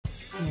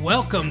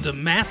Welcome to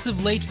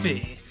Massive Late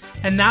Fee.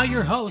 And now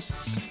your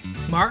hosts,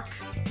 Mark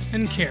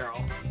and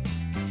Carol.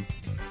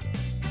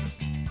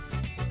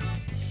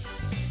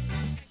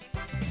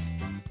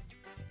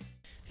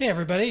 Hey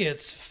everybody,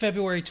 it's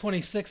February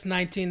 26,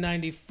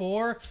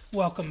 1994.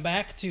 Welcome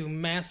back to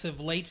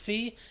Massive Late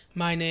Fee.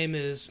 My name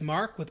is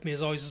Mark. With me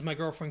as always is my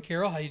girlfriend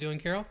Carol. How you doing,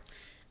 Carol?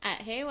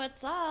 Hey,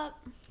 what's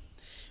up?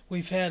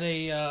 We've had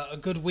a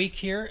good week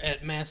here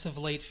at Massive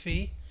Late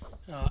Fee,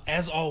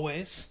 as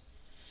always.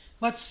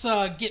 Let's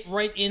get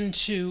right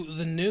into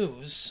the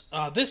news.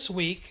 This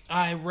week,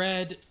 I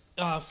read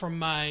from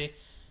my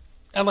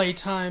LA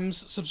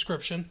Times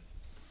subscription,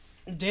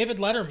 David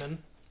Letterman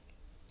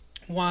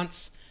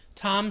wants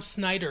Tom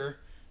Snyder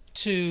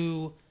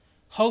to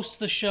host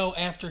the show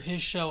after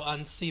his show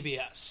on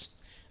CBS.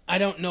 I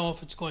don't know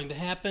if it's going to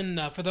happen.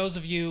 For those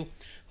of you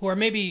who are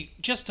maybe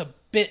just a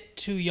bit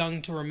too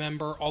young to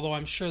remember, although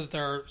I'm sure that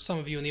there are some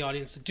of you in the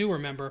audience that do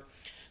remember,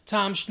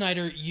 Tom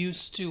Snyder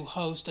used to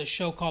host a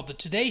show called The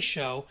Today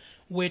Show,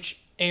 which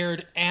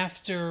aired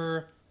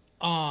after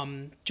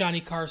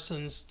Johnny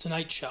Carson's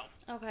Tonight Show.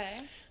 Okay.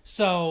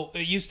 So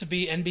it used to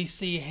be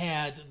NBC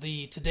had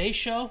The Today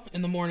Show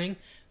in the morning,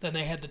 then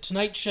they had The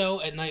Tonight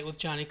Show at night with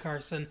Johnny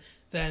Carson,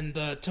 then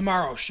The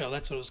Tomorrow Show,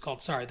 that's what it was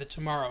called, sorry, The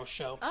Tomorrow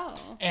Show. Oh.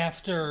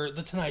 After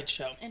The Tonight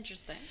Show.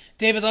 Interesting.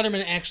 David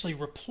Letterman actually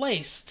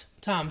replaced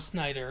Tom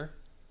Snyder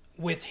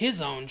with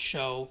his own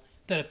show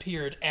that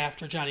appeared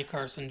after Johnny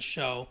Carson's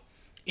show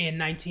in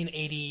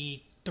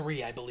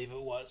 1983, I believe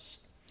it was.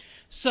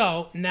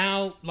 So,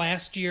 now,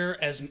 last year,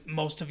 as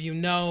most of you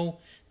know,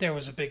 there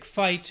was a big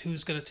fight.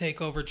 Who's going to take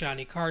over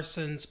Johnny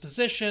Carson's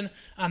position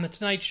on The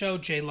Tonight Show?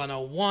 Jay Leno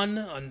won,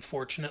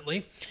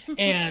 unfortunately.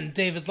 And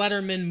David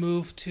Letterman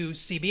moved to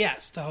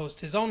CBS to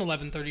host his own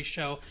 11:30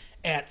 show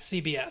at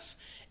CBS.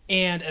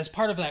 And as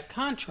part of that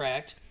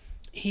contract,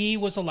 he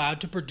was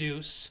allowed to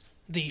produce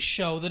the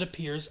show that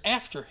appears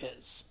after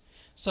his.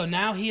 So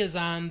now he is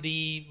on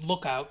the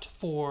lookout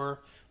for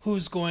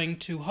who's going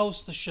to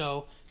host the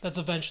show that's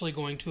eventually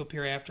going to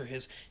appear after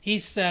his. He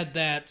said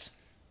that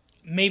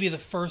maybe the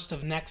first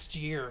of next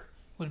year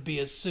would be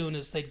as soon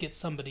as they'd get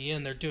somebody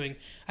in. They're doing,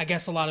 I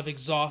guess, a lot of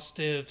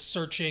exhaustive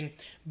searching,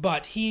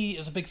 but he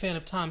is a big fan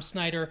of Tom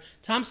Snyder.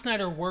 Tom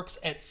Snyder works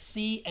at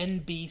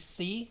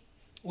CNBC,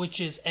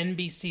 which is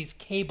NBC's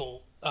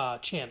cable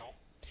channel.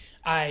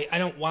 I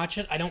don't watch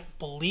it. I don't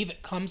believe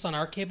it comes on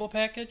our cable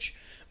package,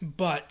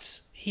 but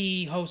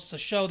he hosts a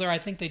show there. I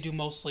think they do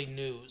mostly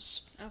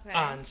news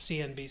on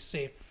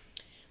CNBC.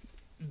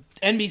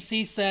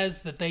 NBC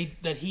says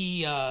that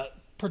he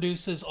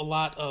produces a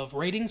lot of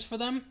ratings for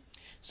them,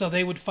 so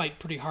they would fight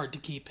pretty hard to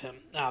keep him.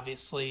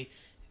 Obviously,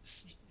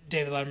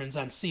 David Letterman's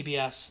on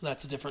CBS.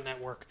 That's a different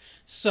network.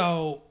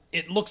 So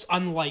it looks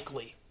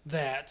unlikely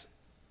that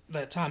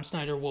Tom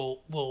Snyder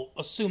will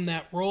assume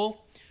that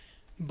role.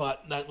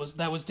 But that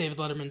was David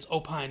Letterman's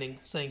opining,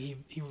 saying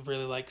he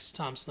really likes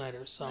Tom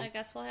Snyder. So I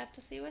guess we'll have to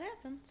see what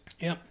happens.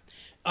 Yep.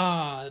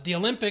 The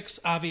Olympics,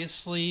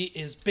 obviously,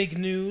 is big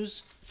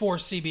news for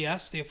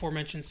CBS, the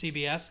aforementioned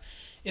CBS.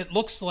 It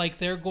looks like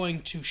they're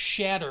going to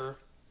shatter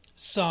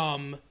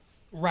some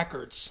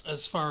records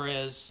as far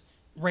as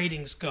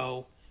ratings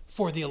go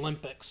for the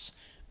Olympics.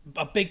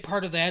 A big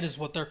part of that is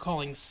what they're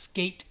calling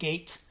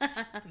Skategate.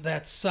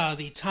 That's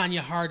the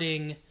Tanya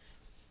Harding,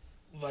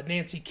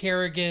 Nancy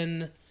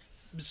Kerrigan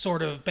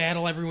sort of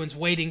battle. Everyone's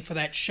waiting for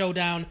that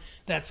showdown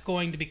that's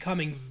going to be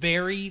coming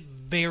very,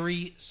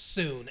 very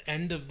soon.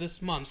 End of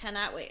this month.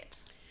 Cannot wait.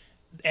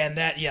 And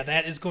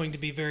that is going to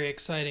be very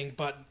exciting.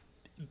 But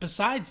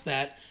besides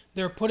that,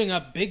 they're putting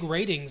up big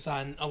ratings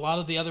on a lot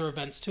of the other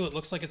events too. It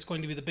looks like it's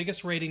going to be the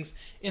biggest ratings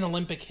in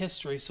Olympic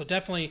history. So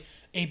definitely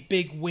a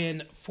big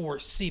win for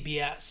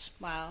CBS.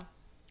 Wow.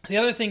 The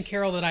other thing,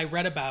 Carol, that I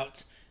read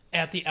about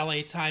at the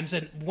LA Times,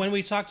 and when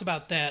we talked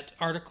about that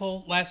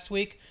article last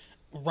week,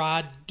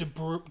 Rod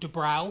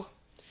DeBrow,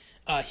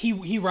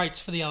 he writes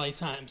for the LA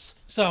Times.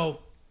 So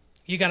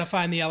you got to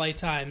find the LA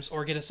Times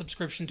or get a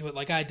subscription to it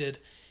like I did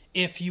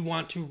if you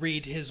want to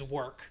read his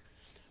work.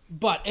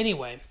 But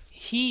anyway,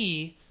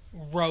 he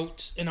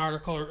wrote an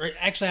article, or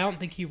actually I don't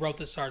think he wrote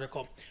this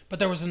article, but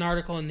there was an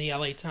article in the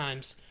LA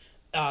Times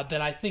that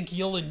I think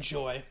you'll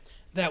enjoy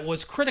that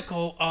was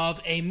critical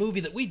of a movie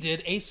that we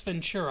did, Ace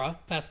Ventura,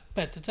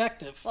 Pet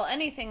Detective. Well,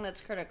 anything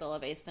that's critical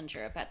of Ace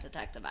Ventura, Pet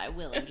Detective, I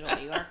will enjoy.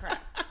 You are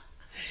correct.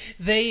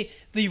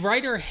 The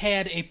writer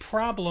had a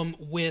problem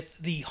with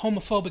the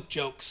homophobic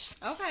jokes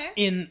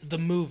in the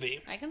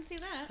movie. I can see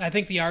that. I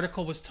think the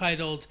article was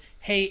titled,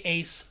 "Hey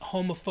Ace,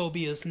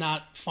 Homophobia is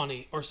Not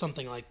Funny," or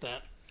something like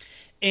that.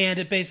 And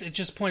it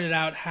just pointed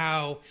out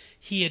how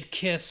he had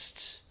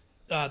kissed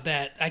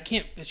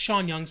it's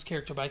Sean Young's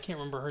character, but I can't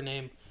remember her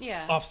name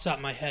off the top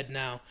of my head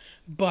now.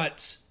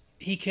 But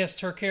he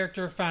kissed her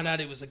character, found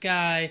out it was a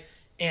guy,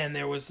 and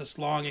there was this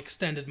long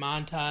extended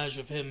montage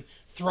of him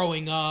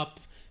throwing up,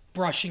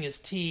 brushing his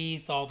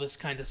teeth, all this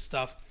kind of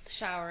stuff.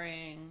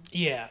 Showering.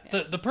 Yeah.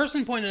 The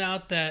person pointed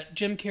out that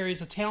Jim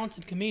Carrey's a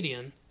talented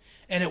comedian,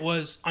 and it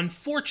was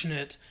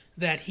unfortunate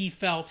that he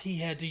felt he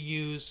had to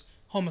use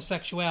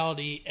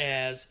homosexuality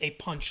as a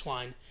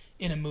punchline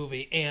in a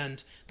movie.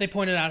 And they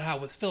pointed out how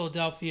with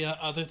Philadelphia,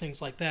 other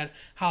things like that,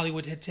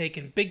 Hollywood had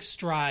taken big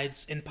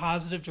strides in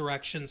positive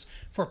directions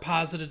for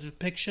positive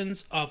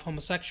depictions of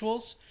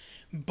homosexuals.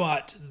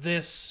 But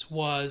this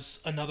was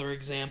another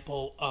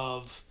example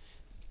of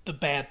the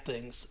bad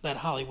things that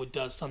Hollywood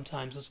does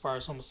sometimes as far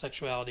as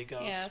homosexuality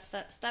goes. Yeah,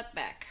 step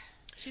back.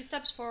 2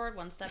 steps forward,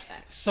 1 step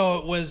back. So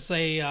it was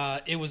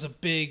a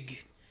big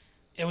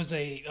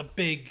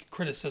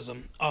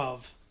criticism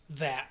of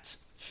that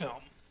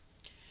film.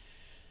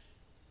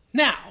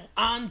 Now,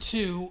 on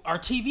to our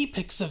TV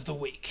picks of the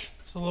week.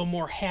 It's a little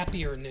more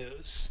happier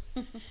news.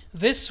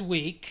 This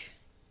week,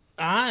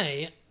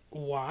 I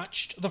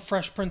watched The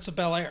Fresh Prince of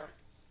Bel-Air.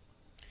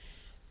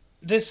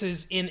 This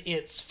is in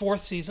its 4th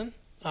season,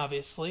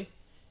 obviously,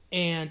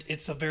 and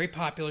it's a very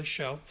popular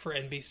show for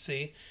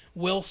NBC.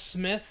 Will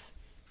Smith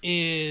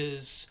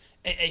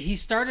he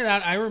started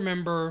out, I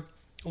remember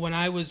when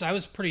I was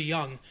pretty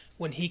young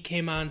when he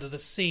came onto the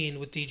scene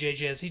with DJ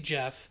Jazzy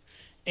Jeff,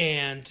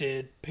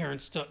 and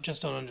Parents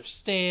Just Don't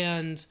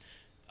Understand,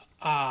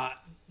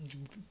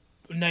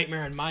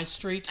 Nightmare on My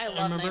Street. I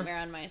love Nightmare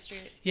on My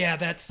Street. Yeah,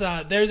 that's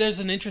there's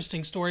an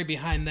interesting story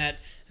behind that.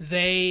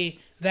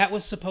 That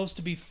was supposed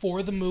to be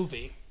for the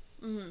movie,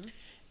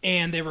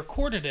 and they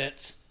recorded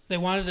it. They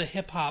wanted a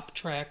hip hop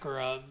track or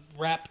a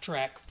rap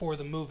track for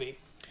the movie,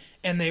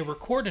 and they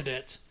recorded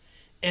it,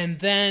 and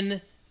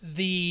then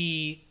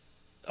the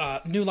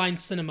New Line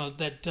Cinema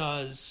that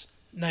does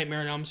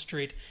Nightmare on Elm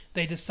Street,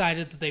 they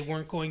decided that they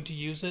weren't going to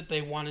use it.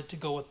 They wanted to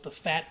go with the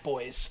Fat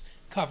Boys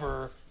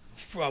cover,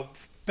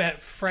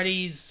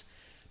 Freddy's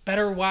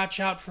Better Watch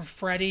Out for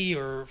Freddy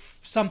or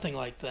something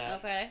like that.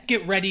 Okay.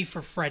 Get Ready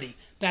for Freddy.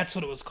 That's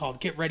what it was called.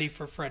 Get Ready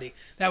for Freddy.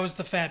 That was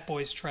the Fat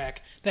Boys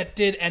track that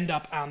did end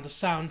up on the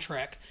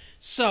soundtrack.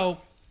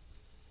 So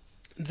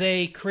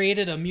they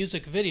created a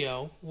music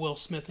video, Will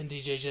Smith and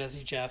DJ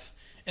Jazzy Jeff,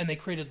 and they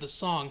created the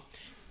song.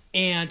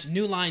 And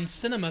New Line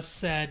Cinema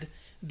said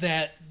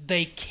that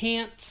they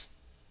can't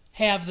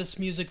have this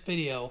music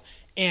video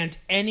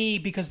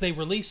because they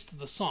released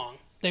the song.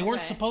 They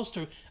weren't supposed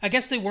to. I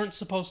guess they weren't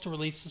supposed to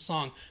release the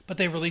song, but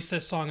they released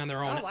their song on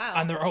their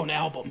own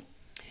album.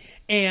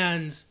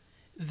 And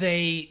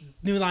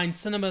New Line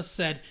Cinema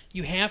said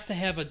you have to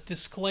have a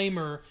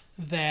disclaimer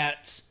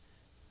that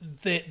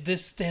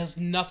this has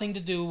nothing to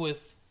do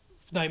with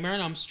Nightmare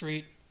on Elm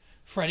Street,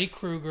 Freddy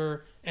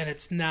Krueger, and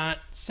it's not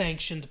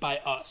sanctioned by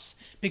us,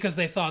 because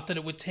they thought that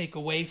it would take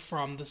away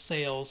from the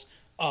sales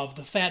of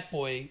the Fat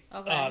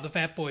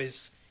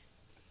Boys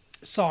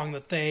song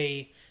that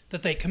they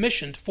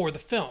commissioned for the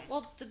film.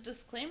 Well, the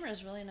disclaimer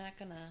is really not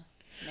going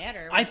to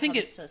matter when it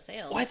comes to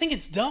sales. Well, I think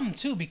it's dumb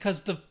too,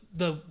 because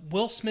the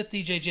Will Smith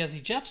DJ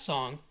Jazzy Jeff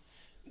song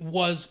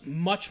was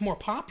much more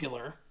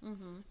popular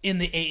in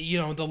the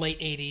late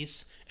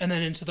 80s and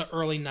then into the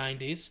early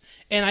 90s,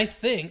 and I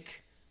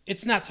think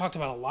it's not talked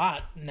about a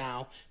lot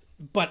now,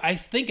 but I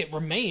think it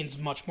remains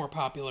much more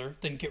popular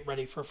than Get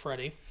Ready for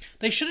Freddy.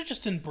 They should have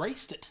just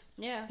embraced it.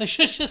 Yeah. They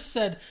should have just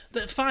said,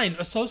 that, fine,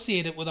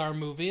 associate it with our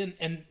movie,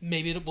 and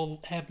maybe it will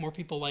have more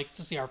people like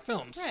to see our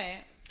films.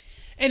 Right.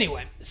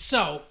 Anyway,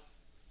 so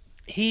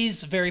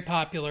he's very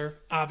popular,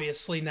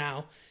 obviously,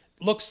 now.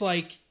 Looks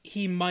like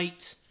he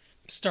might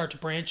start to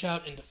branch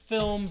out into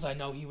films. I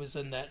know he was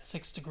in that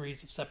 6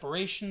 Degrees of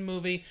Separation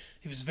movie.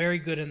 He was very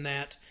good in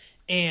that.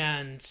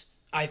 And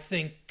I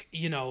think,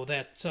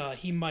 that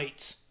he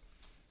might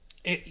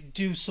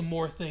do some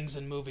more things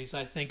in movies.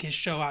 I think his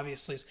show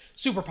obviously is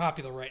super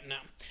popular right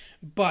now.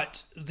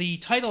 But the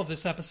title of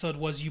this episode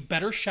was You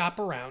Better Shop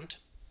Around.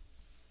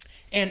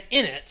 And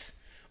in it,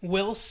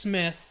 Will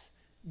Smith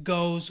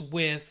goes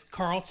with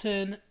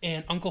Carlton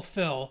and Uncle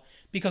Phil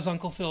because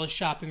Uncle Phil is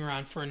shopping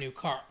around for a new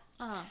car.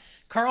 Uh-huh.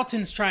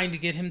 Carlton's trying to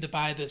get him to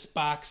buy this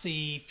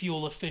boxy,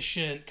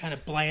 fuel-efficient, kind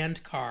of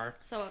bland car.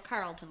 So a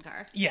Carlton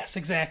car. Yes,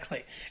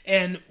 exactly.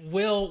 And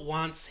Will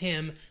wants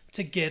him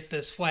to get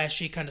this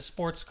flashy kind of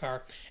sports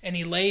car. And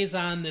he lays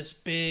on this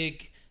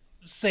big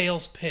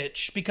sales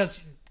pitch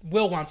because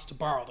Will wants to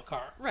borrow the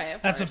car.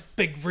 Right, That's a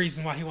big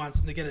reason why he wants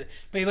him to get it.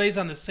 But he lays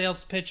on this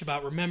sales pitch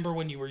about remember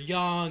when you were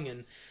young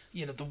and,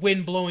 the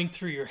wind blowing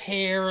through your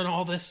hair and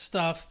all this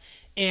stuff.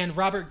 And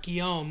Robert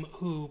Guillaume,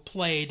 who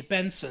played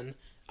Benson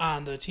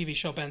on the TV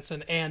show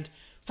Benson, and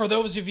for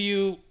those of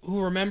you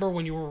who remember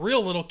when you were a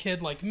real little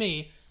kid like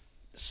me,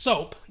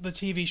 Soap, the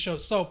TV show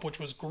Soap, which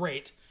was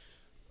great,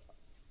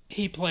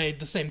 he played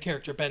the same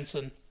character,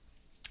 Benson,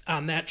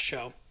 on that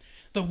show.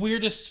 The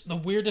weirdest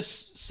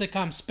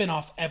sitcom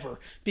spin-off ever,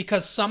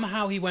 because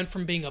somehow he went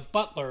from being a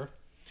butler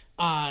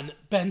on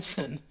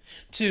Benson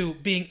to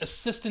being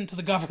assistant to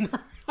the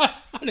governor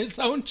on his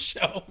own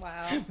show.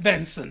 Wow.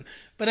 Benson.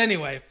 But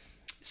anyway,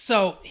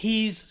 so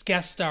he's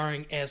guest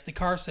starring as the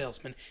car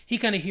salesman. He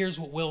kind of hears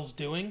what Will's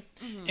doing,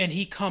 and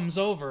he comes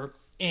over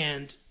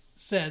and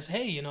says,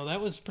 hey,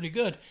 that was pretty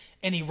good.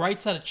 And he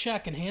writes out a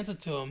check and hands it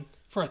to him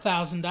for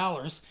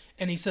 $1,000,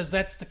 and he says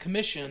that's the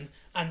commission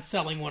on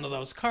selling one of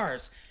those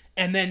cars.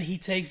 And then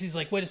he's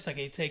like, wait a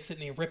second. He takes it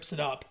and he rips it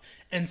up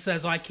and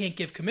says, oh, I can't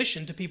give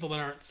commission to people that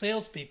aren't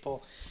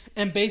salespeople.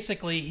 And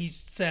basically he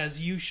says,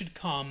 you should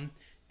come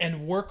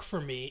and work for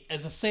me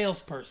as a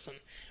salesperson.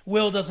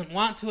 Will doesn't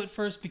want to at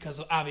first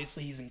because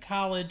obviously he's in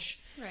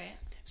college. Right.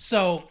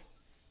 So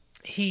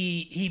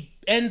he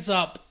ends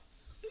up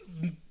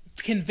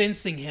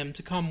convincing him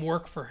to come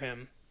work for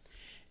him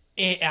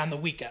on the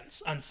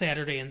weekends, on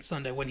Saturday and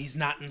Sunday when he's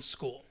not in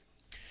school.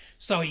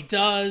 So he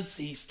does.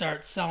 He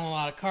starts selling a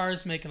lot of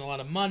cars, making a lot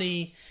of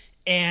money.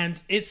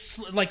 And it's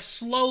like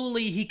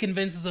slowly he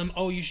convinces him,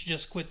 oh, you should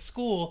just quit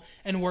school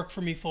and work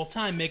for me full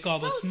time, make all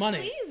this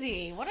money.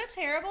 Sleazy. What a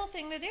terrible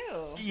thing to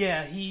do.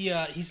 Yeah,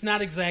 he's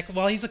not exactly,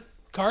 well, he's a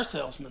car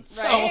salesman.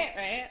 So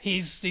right.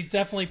 He's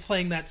definitely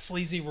playing that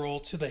sleazy role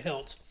to the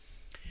hilt.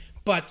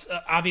 But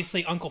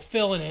obviously Uncle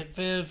Phil and Aunt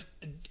Viv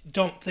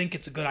don't think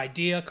it's a good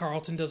idea.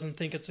 Carlton doesn't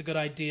think it's a good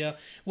idea.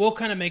 Will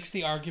kind of makes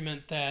the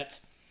argument that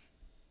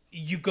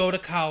you go to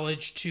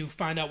college to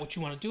find out what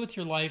you want to do with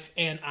your life,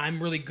 and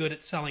I'm really good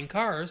at selling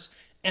cars,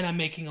 and I'm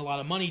making a lot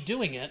of money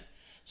doing it,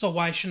 so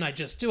why shouldn't I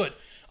just do it?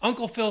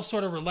 Uncle Phil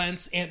sort of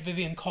relents. Aunt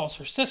Vivian calls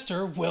her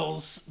sister,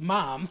 Will's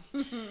mom,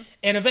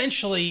 and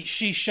eventually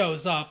she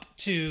shows up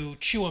to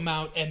chew him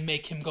out and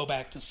make him go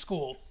back to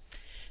school.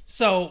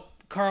 So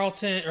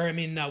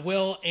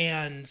Will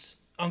and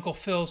Uncle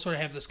Phil sort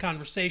of have this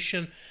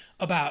conversation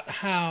about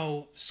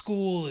how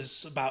school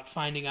is about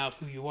finding out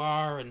who you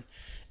are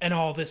and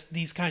all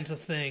these kinds of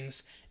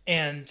things,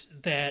 and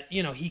that,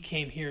 he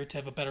came here to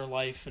have a better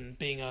life, and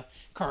being a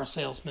car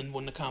salesman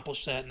wouldn't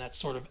accomplish that, and that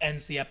sort of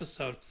ends the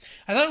episode.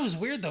 I thought it was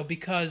weird, though,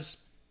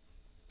 because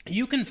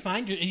you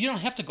don't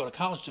have to go to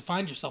college to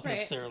find yourself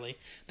necessarily.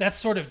 That's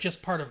sort of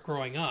just part of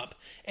growing up.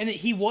 And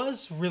he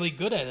was really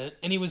good at it,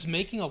 and he was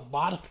making a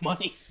lot of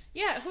money.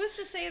 Yeah, who's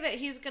to say that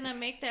he's going to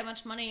make that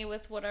much money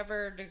with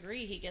whatever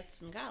degree he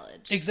gets in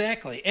college?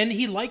 Exactly. And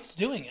he liked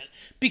doing it.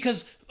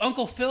 Because one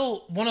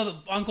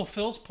of Uncle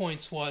Phil's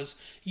points was,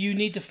 you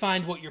need to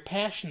find what your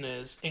passion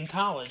is in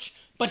college.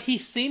 But he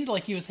seemed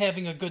like he was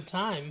having a good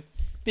time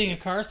being a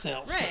car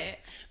salesman. Right.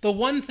 The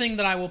one thing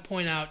that I will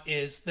point out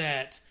is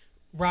that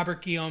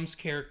Robert Guillaume's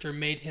character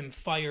made him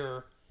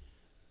fire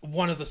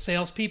one of the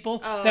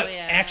salespeople.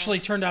 Actually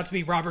turned out to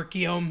be Robert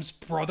Guillaume's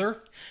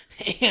brother.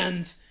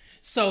 And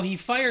so he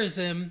fires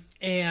him,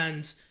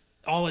 and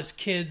all his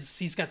kids,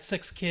 he's got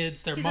 6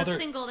 kids, He's a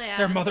single dad.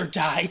 Their mother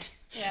died.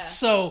 Yeah.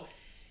 So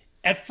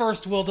at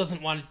first Will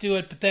doesn't want to do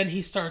it, but then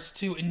he starts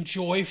to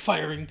enjoy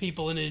firing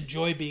people and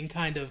enjoy being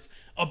kind of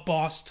a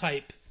boss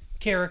type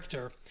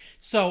character.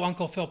 So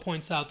Uncle Phil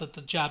points out that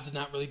the job did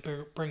not really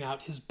bring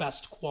out his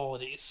best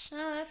qualities.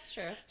 Oh, that's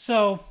true.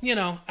 So,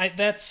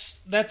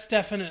 that's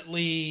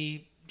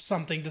definitely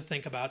something to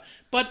think about.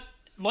 But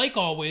like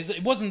always,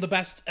 it wasn't the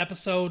best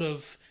episode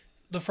of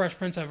The Fresh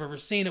Prince I've ever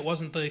seen. It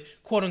wasn't the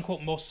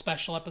quote-unquote most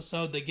special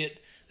episode.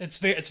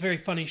 It's a very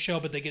funny show,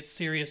 but they get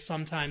serious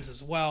sometimes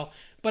as well.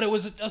 But it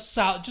was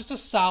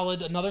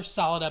another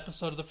solid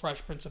episode of The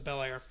Fresh Prince of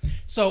Bel-Air.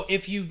 So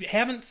if you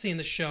haven't seen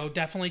the show,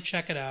 definitely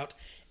check it out.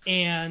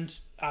 And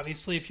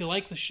obviously, if you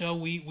like the show,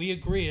 we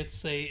agree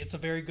it's a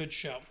very good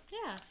show.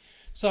 Yeah.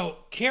 So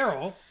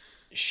Carol,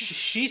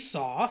 she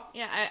saw.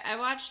 Yeah, I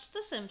watched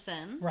The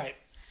Simpsons. Right.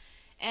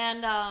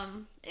 And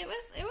it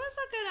was a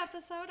good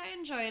episode. I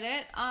enjoyed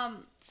it.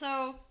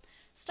 So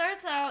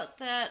starts out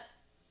that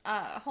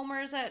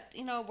Homer's at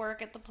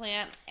work at the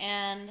plant,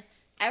 and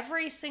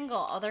every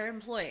single other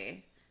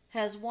employee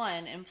has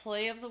won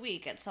Employee of the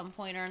Week at some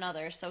point or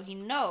another. So he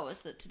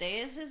knows that today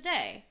is his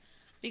day,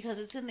 because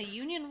it's in the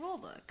union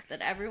rulebook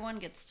that everyone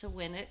gets to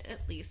win it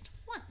at least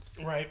once.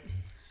 Right.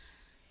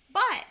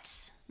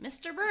 But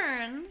Mr.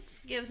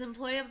 Burns gives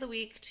Employee of the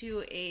Week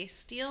to a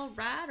steel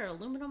rod or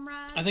aluminum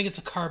rod. I think it's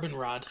a carbon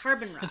rod.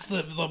 Carbon rod. It's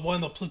the one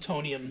of the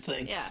plutonium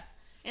things. Yeah.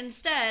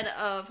 Instead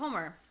of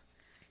Homer.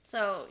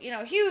 So,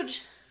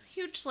 huge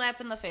slap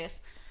in the face.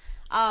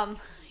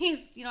 He's,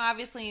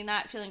 obviously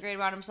not feeling great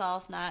about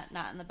himself, not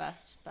in the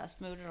best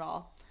mood at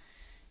all.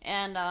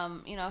 And,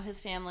 his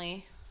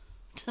family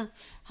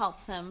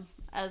helps him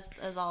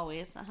as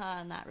always.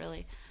 Not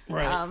really.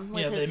 Right.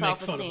 With his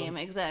self-esteem,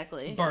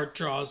 exactly. Bart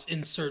draws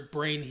insert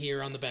brain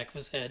here on the back of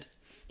his head.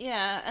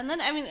 Yeah, and then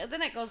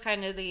it goes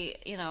kind of the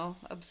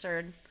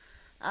absurd,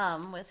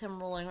 with him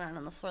rolling around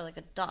on the floor like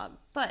a dog.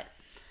 But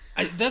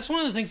that's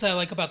one of the things I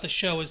like about the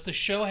show is the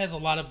show has a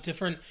lot of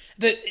different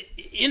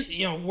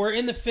we're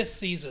in the 5th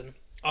season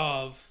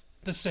of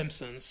The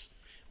Simpsons,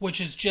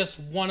 which is just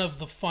one of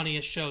the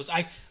funniest shows.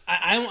 I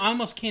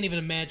almost can't even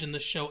imagine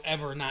the show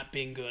ever not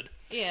being good.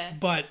 Yeah.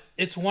 But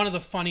it's one of the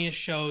funniest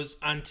shows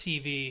on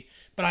TV.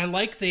 But I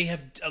like they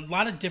have a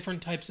lot of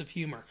different types of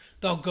humor.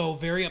 They'll go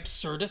very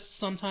absurdist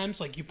sometimes,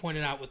 like you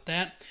pointed out with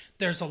that.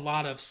 There's a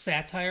lot of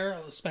satire,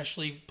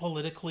 especially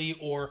politically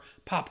or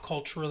pop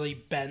culturally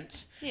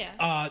bent.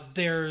 Yeah.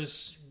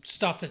 There's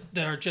stuff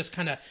that are just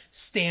kind of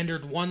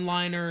standard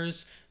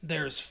one-liners.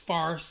 There's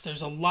farce.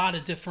 There's a lot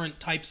of different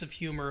types of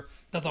humor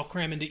that they'll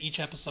cram into each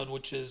episode,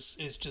 which is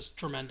just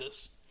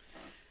tremendous.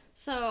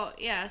 So,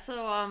 yeah,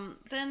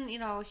 then,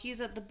 he's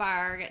at the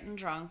bar getting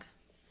drunk,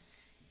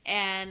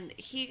 and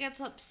he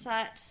gets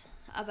upset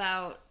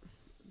about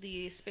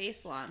the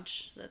space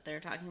launch that they're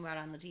talking about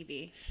on the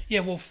TV. Yeah,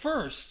 well,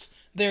 first,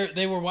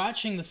 they were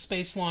watching the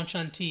space launch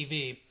on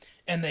TV,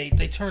 and they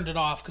turned it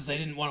off because they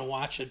didn't want to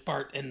watch it,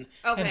 Bart and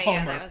Homer.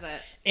 Yeah, that was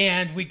it.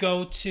 And we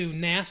go to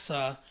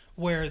NASA,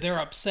 where they're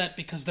upset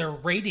because their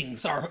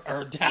ratings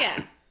are down.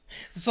 Yeah.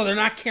 So they're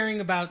not caring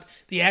about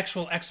the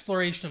actual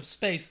exploration of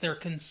space. They're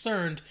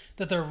concerned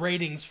that their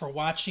ratings for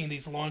watching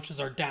these launches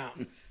are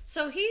down.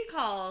 So he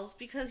calls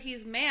because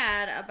he's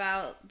mad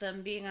about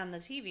them being on the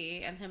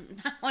TV and him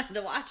not wanting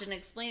to watch and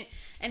explain.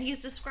 And he's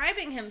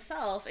describing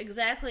himself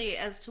exactly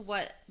as to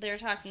what they're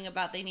talking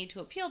about they need to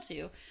appeal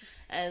to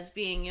as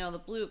being, the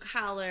blue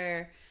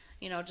collar,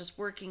 just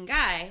working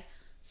guy.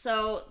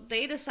 So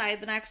they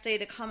decide the next day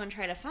to come and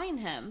try to find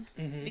him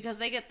because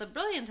they get the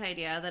brilliant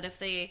idea that if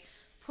they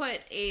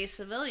put a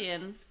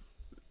civilian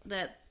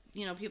that,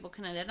 people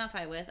can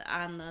identify with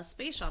on the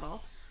space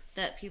shuttle,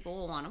 that people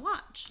will want to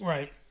watch.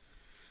 Right.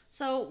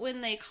 So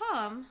when they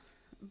come,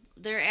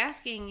 they're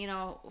asking,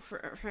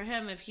 for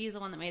him if he's the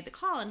one that made the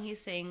call, and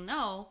he's saying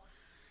no.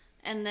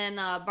 And then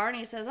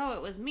Barney says, "Oh,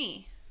 it was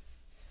me."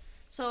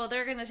 So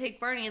they're going to take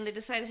Barney, and they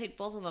decide to take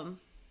both of them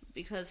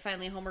because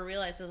finally Homer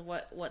realizes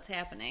what's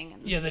happening.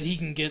 And, yeah, that he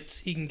can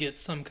get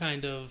some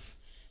kind of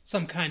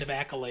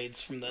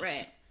accolades from this.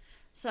 Right.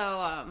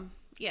 So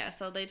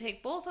so they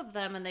take both of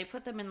them and they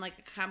put them in like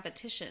a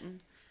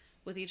competition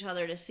with each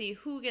other to see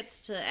who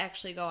gets to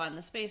actually go on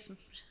the space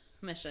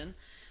mission.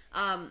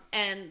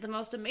 And the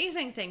most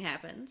amazing thing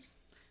happens.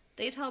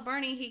 They tell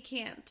Barney he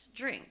can't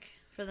drink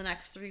for the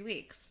next 3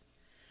 weeks.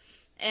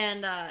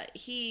 And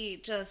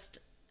he just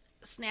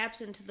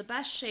snaps into the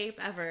best shape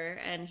ever.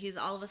 And he's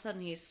all of a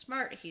sudden, he's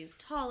smart, he's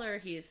taller,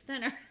 he's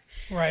thinner.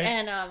 Right.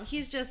 And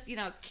he's just,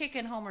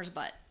 kicking Homer's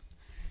butt.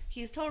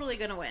 He's totally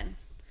going to win.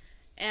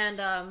 And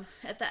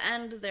at the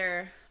end,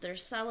 they're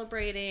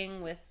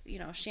celebrating with,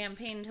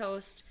 champagne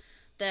toast.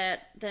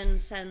 That then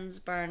sends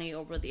Barney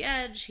over the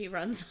edge. He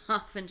runs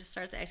off and just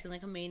starts acting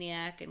like a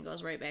maniac and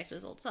goes right back to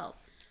his old self.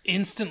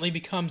 Instantly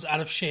becomes out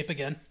of shape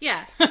again.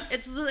 Yeah,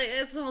 it's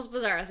the most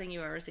bizarre thing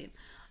you've ever seen.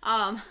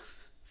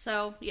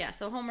 So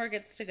Homer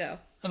gets to go.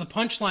 And the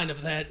punchline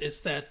of that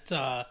is that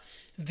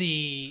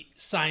the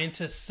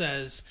scientist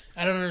says,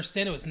 "I don't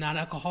understand. It was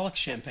non-alcoholic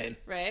champagne."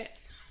 Right.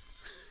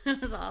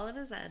 It was all in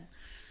his head.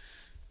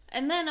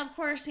 And then, of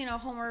course,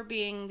 Homer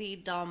being the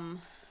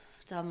dumb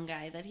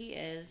guy that he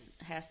is,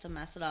 has to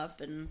mess it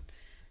up and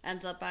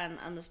ends up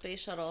on the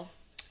space shuttle,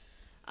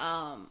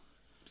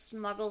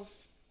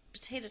 smuggles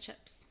potato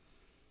chips.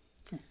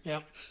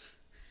 Yep.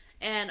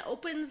 And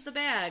opens the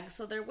bag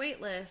so they're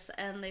weightless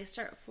and they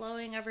start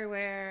flowing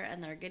everywhere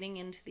and they're getting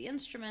into the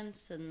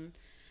instruments and,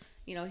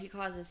 he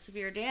causes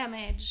severe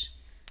damage.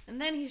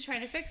 And then he's trying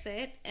to fix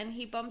it and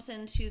he bumps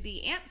into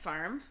the ant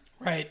farm.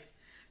 Right.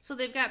 So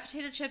they've got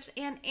potato chips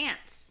and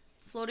ants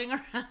floating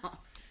around.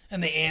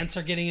 And the ants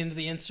are getting into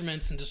the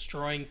instruments and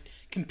destroying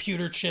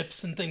computer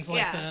chips and things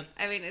like that.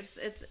 I mean,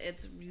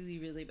 it's really,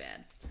 really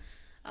bad.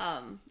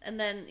 And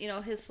then,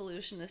 his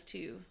solution is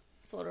to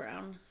float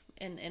around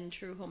in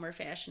true Homer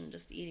fashion,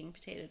 just eating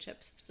potato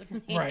chips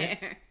from the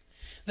air.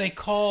 They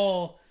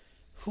call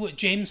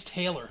James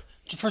Taylor.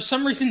 For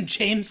some reason,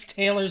 James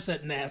Taylor's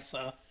at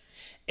NASA.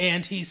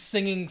 And he's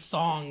singing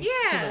songs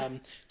to them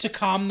to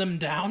calm them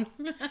down,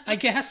 I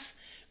guess.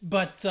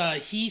 But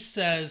he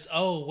says,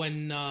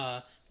 when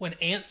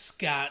ants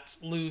got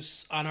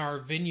loose on our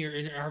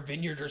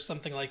vineyard or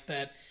something like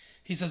that,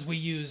 he says we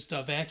used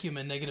vacuum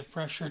and negative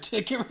pressure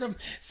to get rid of them.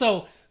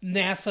 So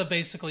NASA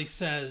basically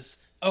says,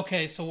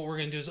 okay, so what we're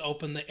going to do is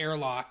open the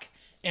airlock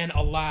and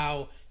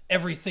allow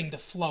everything to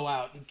flow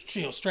out and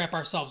strap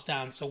ourselves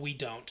down so we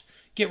don't.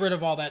 Get rid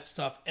of all that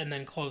stuff and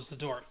then close the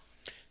door.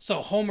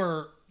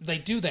 So they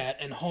do that,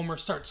 and Homer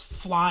starts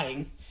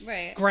flying,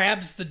 right?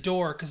 Grabs the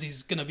door because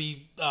he's going to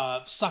be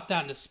sucked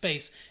out into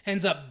space,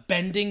 ends up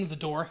bending the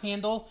door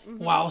handle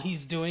while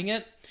he's doing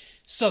it.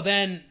 So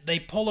then they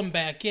pull him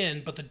back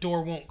in, but the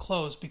door won't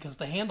close because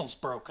the handle's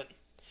broken.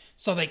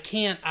 So they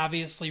can't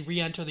obviously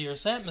re-enter the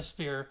Earth's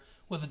atmosphere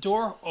with the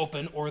door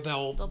open or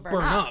they'll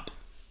burn up.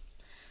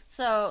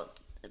 So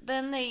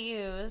then they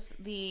use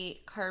the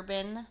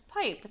carbon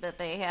pipe that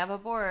they have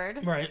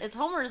aboard. Right. It's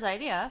Homer's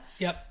idea.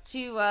 Yep.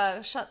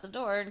 To shut the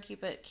door and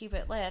keep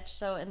it latched.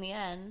 So in the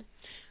end,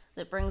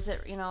 that brings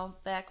it,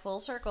 back full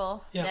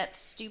circle. Yep. That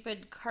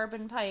stupid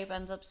carbon pipe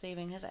ends up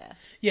saving his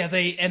ass. Yeah,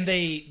 the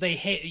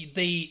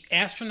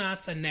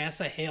astronauts and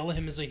NASA hail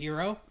him as a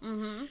hero.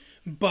 Mm-hmm.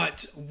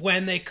 But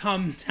when they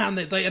come down,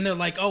 they're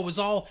like, "Oh, it was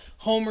all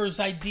Homer's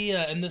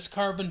idea and this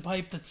carbon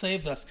pipe that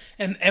saved us."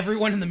 And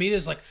everyone in the media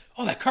is like,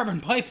 "Oh, that carbon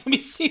pipe! Let me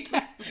see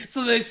that."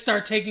 So they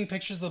start taking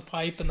pictures of the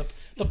pipe, and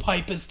the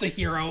pipe is the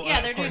hero.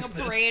 Yeah, they're doing a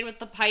parade with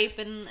the pipe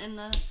and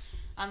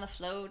on the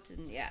float,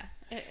 and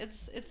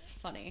it's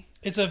funny.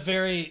 It's a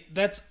very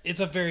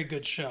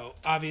good show.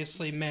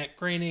 Obviously, Matt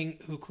Groening,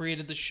 who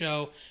created the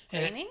show.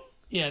 Groening?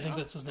 Yeah, I think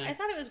that's his name. I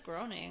thought it was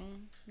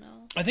Groening. No,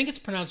 I think it's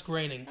pronounced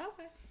Groening.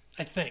 Okay.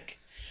 I think.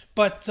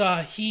 But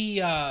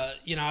he,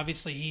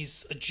 obviously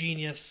he's a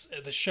genius.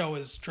 The show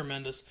is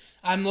tremendous.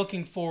 I'm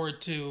looking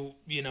forward to,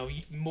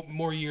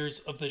 more years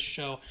of this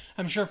show.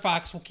 I'm sure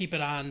Fox will keep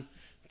it on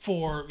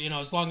for,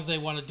 as long as they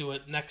want to do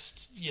it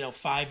next,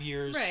 5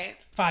 years. Right.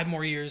 5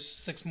 more years,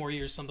 6 more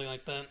years, something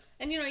like that.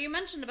 And you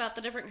mentioned about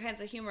the different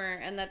kinds of humor,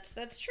 and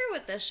that's true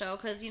with this show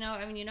because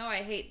I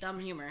hate dumb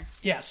humor.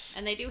 Yes.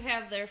 And they do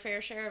have their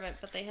fair share of it,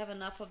 but they have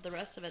enough of the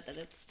rest of it that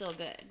it's still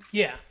good.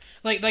 Yeah,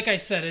 like I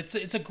said,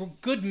 it's a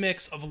good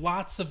mix of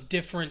lots of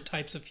different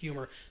types of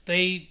humor.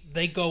 They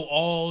go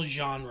all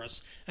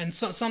genres, and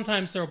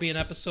sometimes there'll be an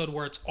episode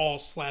where it's all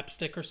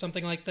slapstick or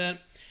something like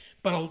that.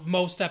 But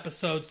most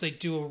episodes they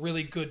do a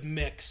really good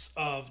mix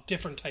of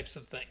different types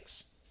of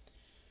things.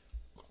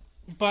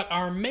 But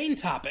our main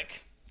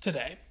topic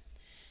today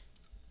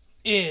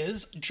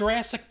is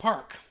Jurassic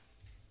Park.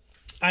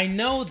 I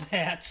know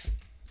that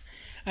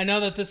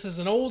this is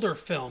an older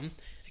film.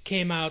 It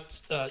came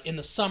out in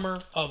the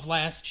summer of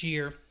last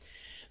year.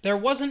 There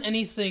wasn't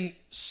anything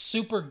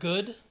super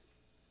good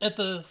at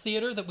the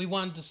theater that we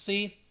wanted to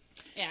see.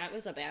 Yeah, it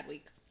was a bad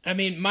week. I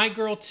mean, My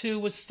Girl 2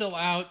 was still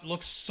out.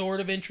 Looks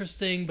sort of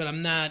interesting, but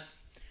I'm not...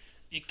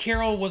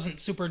 Carol wasn't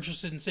super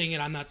interested in seeing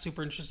it. I'm not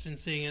super interested in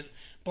seeing it.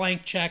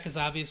 Blank Check is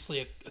obviously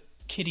a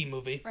kiddie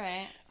movie.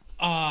 Right.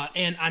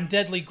 And on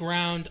Deadly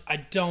Ground, I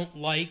don't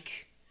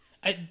like...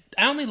 I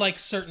only like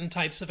certain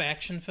types of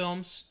action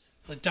films.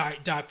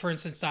 Like for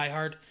instance, Die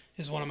Hard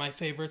is one of my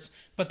favorites.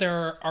 But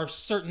there are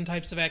certain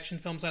types of action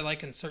films I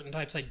like and certain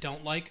types I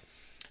don't like.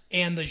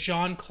 And the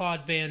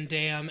Jean-Claude Van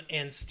Damme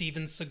and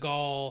Steven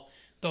Seagal,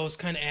 those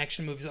kind of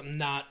action movies, I'm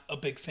not a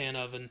big fan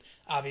of. And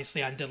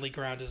obviously On Deadly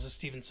Ground is a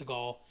Steven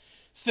Seagal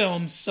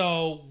film,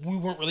 so we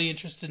weren't really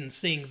interested in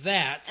seeing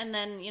that. And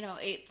then,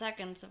 8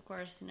 Seconds, of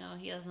course,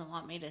 he doesn't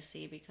want me to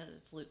see because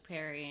it's Luke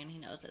Perry and he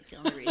knows that's the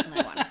only reason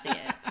I want to see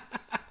it.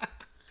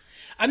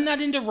 I'm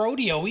not into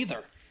rodeo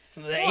either.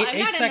 I'm not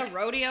into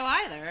rodeo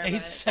either.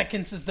 8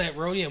 Seconds is that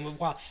rodeo movie.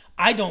 Well,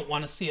 I don't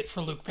want to see it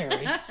for Luke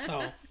Perry,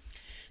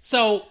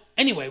 So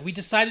anyway, we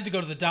decided to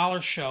go to the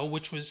Dollar Show,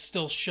 which was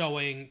still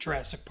showing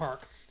Jurassic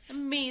Park.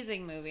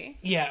 Amazing movie.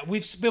 Yeah,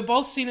 we've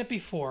both seen it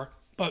before,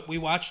 but we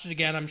watched it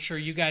again. I'm sure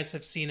you guys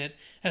have seen it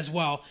as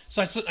well.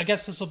 So I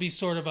guess this will be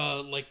sort of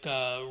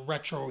a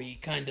retro-y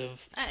kind of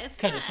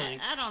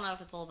thing. I don't know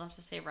if it's old enough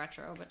to say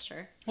retro, but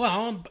sure.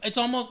 Well, it's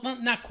almost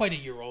not quite a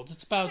year old.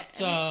 It's about it's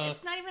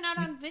not even out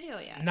on video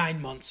yet.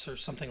 9 months or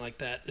something like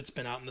that. It's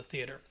been out in the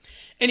theater.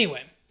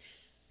 Anyway,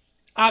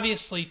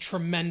 obviously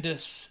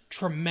tremendous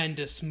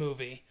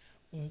movie.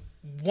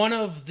 One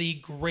of the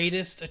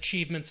greatest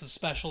achievements of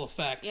special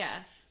effects.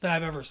 Yeah. That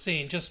I've ever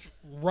seen, just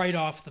right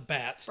off the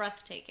bat.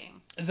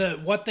 Breathtaking.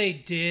 What they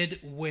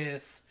did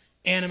with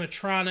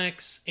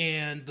animatronics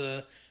and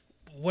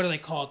what do they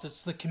call it?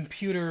 It's the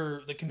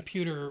computer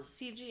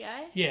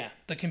CGI? Yeah,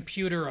 the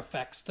computer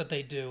effects that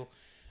they do,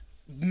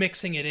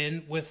 mixing it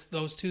in with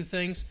those two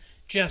things,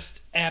 just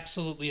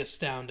absolutely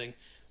astounding.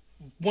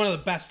 One of the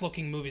best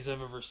looking movies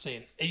I've ever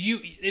seen.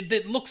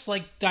 It looks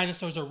like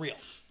dinosaurs are real.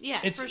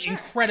 Yeah, it's for sure.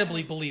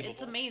 Incredibly believable.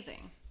 It's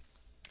amazing.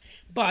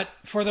 But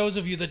for those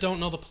of you that don't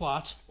know the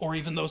plot, or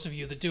even those of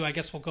you that do, I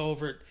guess we'll go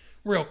over it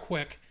real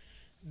quick.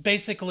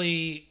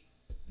 Basically,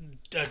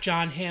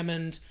 John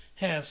Hammond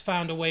has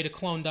found a way to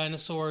clone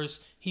dinosaurs.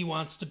 He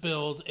wants to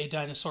build a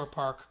dinosaur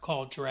park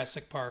called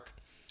Jurassic Park.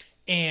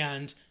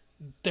 And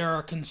there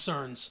are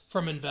concerns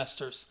from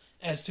investors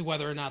as to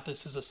whether or not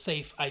this is a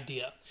safe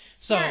idea.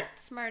 Smart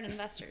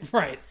investors.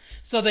 Right.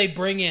 So they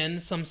bring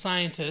in some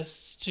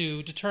scientists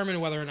to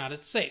determine whether or not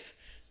it's safe.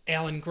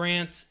 Alan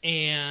Grant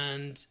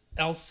and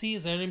Elsie,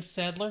 is that her name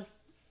Sadler?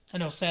 I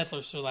know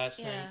Sadler's her last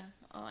name. Yeah.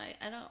 Oh, I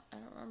don't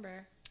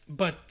remember.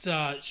 But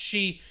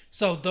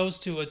those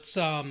two, it's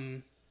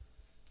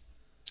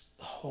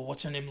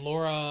what's her name?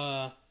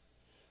 Laura.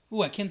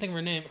 Ooh, I can't think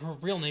of her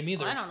real name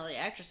either. Well, I don't know the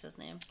actress's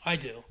name. I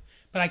do,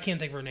 but I can't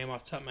think of her name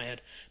off the top of my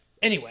head.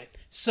 Anyway,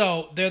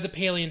 so they're the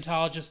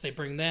paleontologists. They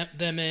bring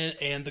them in,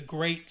 and the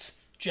great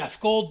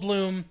Jeff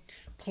Goldblum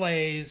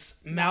plays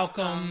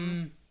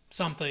Malcolm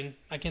something.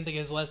 I can't think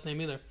of his last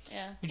name either.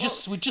 Yeah. We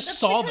just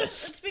saw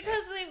this. It's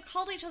because they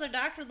called each other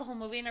doctor the whole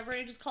movie and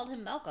everybody just called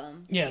him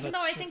Malcolm. Yeah, Even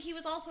that's though I true. think he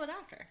was also a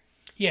doctor.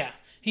 Yeah,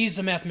 he's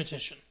a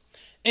mathematician.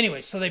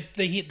 Anyway, so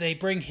they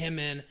bring him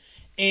in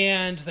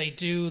and they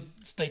do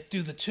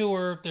the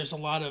tour. There's a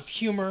lot of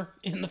humor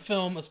in the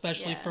film,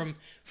 especially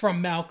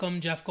from Malcolm,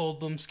 Jeff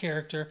Goldblum's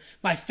character.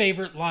 My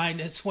favorite line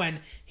is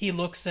when he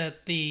looks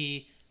at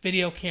the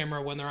video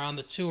camera when they're on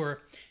the tour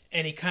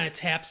and he kind of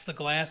taps the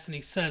glass and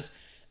he says,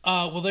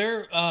 will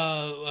there,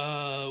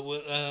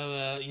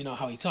 you know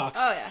how he talks.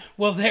 Oh, yeah.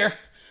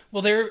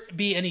 Will there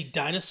be any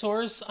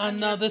dinosaurs on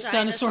this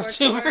dinosaur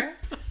tour?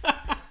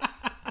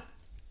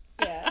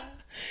 Yeah.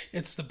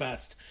 It's the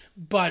best.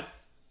 But,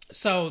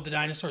 so the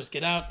dinosaurs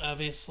get out,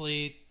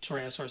 obviously.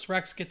 Tyrannosaurus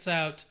Rex gets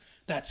out.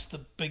 That's the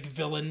big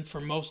villain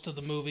for most of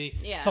the movie.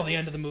 Yeah. Till the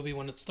end of the movie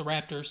when it's the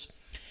raptors.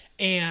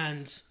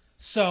 And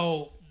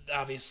so,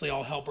 obviously,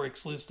 all hell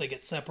breaks loose. They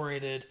get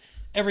separated.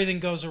 Everything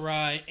goes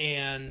awry,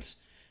 and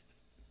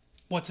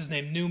what's his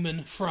name,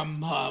 Newman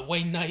from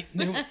Wayne Knight,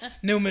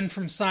 Newman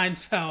from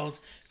Seinfeld,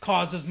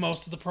 causes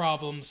most of the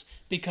problems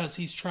because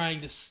he's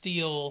trying to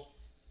steal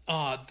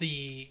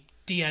the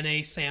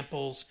DNA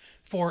samples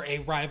for a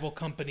rival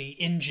company,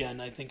 InGen,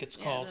 I think it's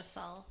called.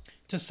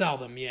 To sell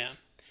them, yeah.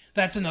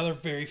 That's another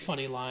very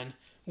funny line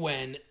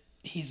when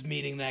he's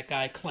meeting that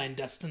guy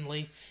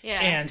clandestinely.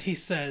 Yeah. And he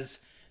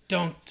says,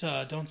 don't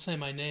say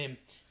my name.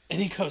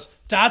 And he goes,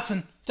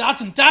 Dodson,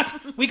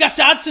 we got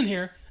Dodson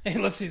here. And he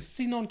looks,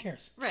 see, no one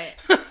cares. Right.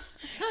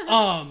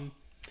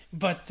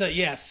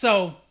 Yeah,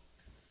 so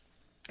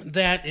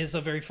that is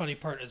a very funny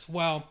part as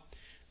well.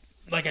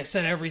 Like I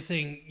said,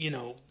 everything,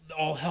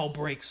 all hell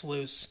breaks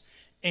loose.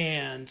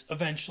 And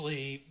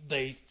eventually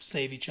they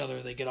save each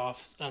other. They get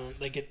off,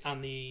 they get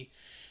on the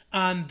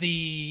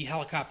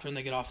helicopter and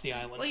they get off the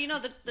island.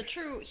 Well, the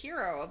true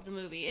hero of the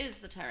movie is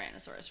the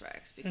Tyrannosaurus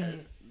Rex,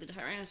 because the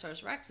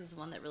Tyrannosaurus Rex is the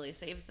one that really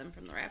saves them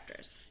from the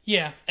raptors.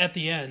 Yeah, at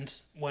the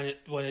end, when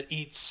it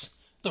eats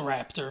the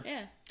raptor.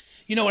 Yeah.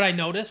 You know what I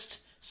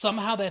noticed?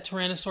 Somehow that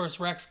Tyrannosaurus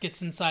Rex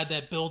gets inside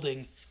that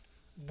building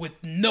with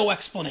no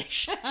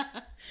explanation.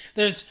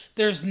 There's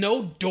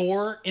no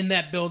door in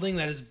that building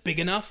that is big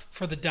enough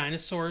for the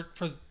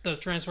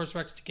Tyrannosaurus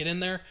Rex to get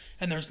in there,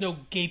 and there's no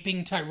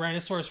gaping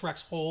Tyrannosaurus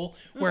Rex hole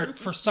where it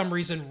for some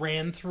reason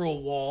ran through a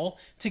wall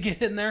to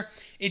get in there.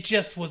 It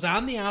just was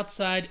on the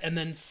outside, and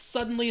then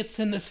suddenly it's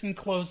in this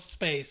enclosed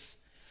space.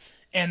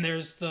 And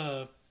there's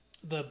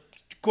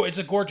it's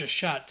a gorgeous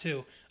shot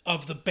too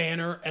of the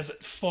banner as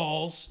it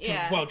falls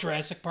to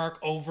Jurassic Park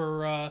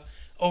over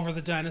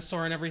the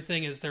dinosaur and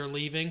everything as they're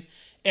leaving.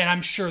 And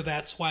I'm sure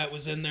that's why it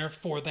was in there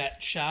for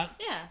that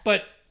shot. Yeah.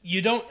 But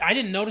I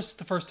didn't notice it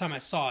the first time I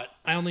saw it.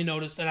 I only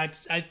noticed, and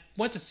I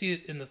went to see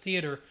it in the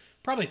theater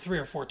probably 3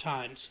 or 4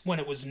 times when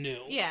it was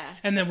new. Yeah.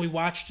 And then we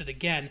watched it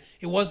again.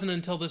 It wasn't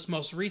until this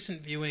most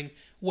recent viewing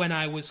when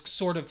I was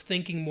sort of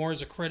thinking more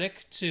as a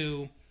critic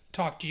to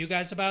talk to you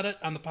guys about it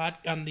on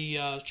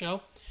the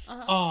show.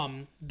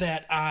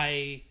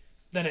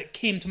 That it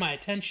came to my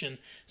attention.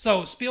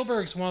 So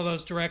Spielberg's one of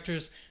those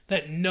directors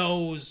that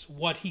knows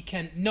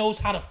knows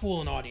how to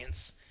fool an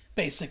audience,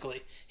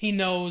 basically. He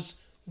knows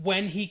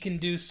when he can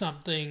do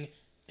something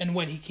and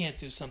when he can't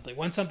do something.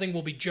 When something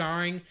will be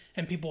jarring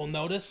and people will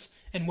notice,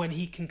 and when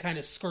he can kind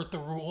of skirt the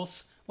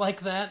rules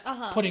like that,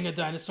 putting a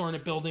dinosaur in a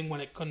building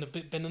when it couldn't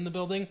have been in the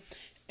building,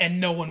 and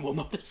no one will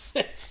notice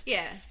it.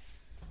 Yeah.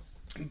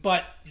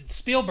 But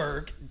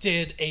Spielberg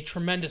did a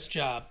tremendous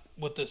job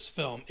with this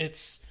film.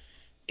 It's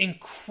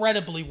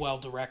incredibly well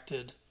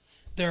directed.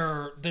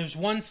 There's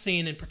one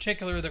scene in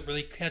particular that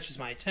really catches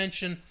my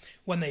attention.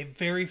 When they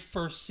very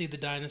first see the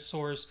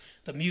dinosaurs,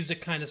 the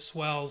music kind of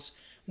swells.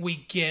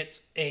 We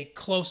get a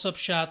close-up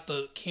shot.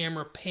 The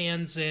camera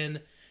pans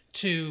in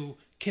to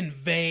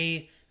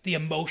convey the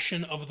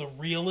emotion of the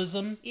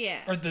realism. Yeah.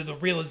 Or the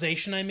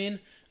realization,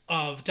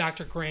 of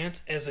Dr.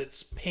 Grant as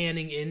it's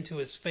panning into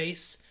his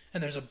face.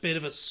 And there's a bit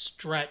of a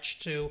stretch,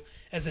 too,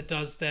 as it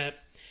does that.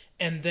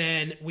 And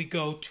then we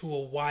go to a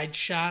wide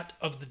shot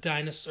of the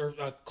dinosaur,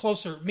 a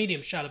closer,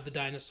 medium shot of the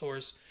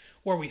dinosaurs,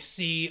 where we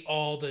see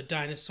all the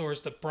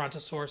dinosaurs, the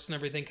Brontosaurus and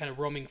everything kind of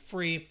roaming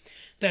free.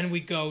 Then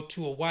we go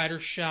to a wider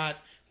shot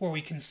where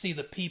we can see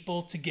the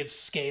people to give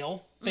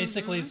scale,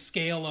 basically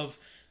scale of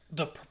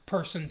the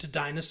person to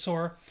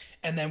dinosaur.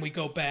 And then we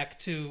go back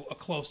to a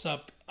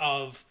close-up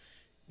of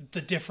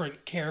the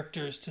different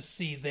characters to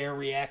see their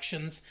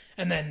reactions,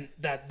 and then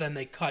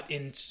they cut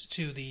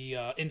into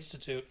the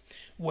Institute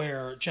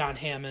where John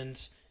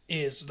Hammond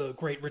is the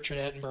great Richard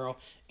Attenborough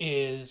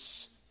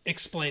is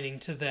explaining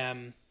to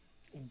them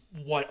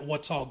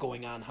what's all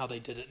going on, how they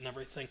did it and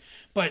everything.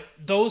 But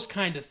those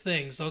kind of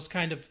things, those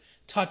kind of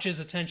touches,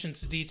 attention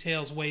to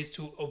details, ways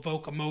to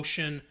evoke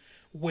emotion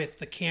with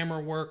the camera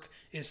work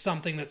is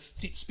something that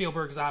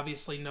Spielberg's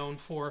obviously known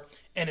for,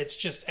 and it's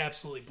just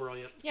absolutely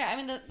brilliant.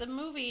 Yeah, the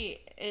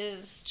movie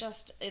is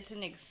just, it's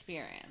an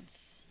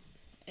experience.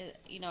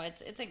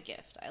 It's a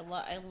gift. I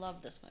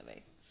love this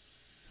movie.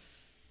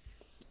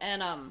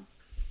 And,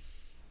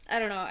 I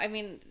don't know,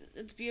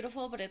 it's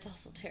beautiful, but it's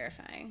also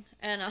terrifying.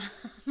 And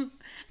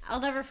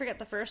I'll never forget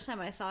the first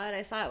time I saw it.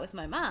 I saw it with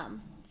my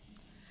mom.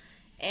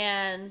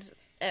 And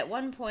at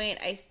one point,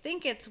 I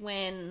think it's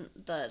when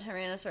the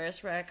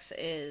Tyrannosaurus Rex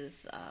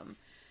is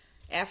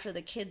after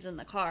the kids in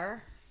the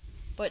car,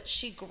 but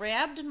she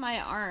grabbed my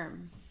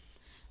arm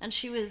and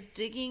she was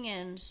digging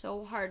in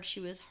so hard she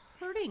was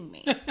hurting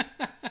me.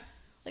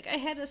 Like I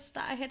had to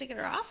stop. I had to get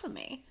her off of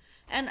me.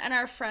 And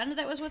our friend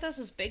that was with us,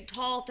 this big,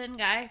 tall, thin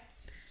guy,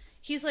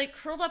 he's like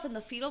curled up in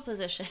the fetal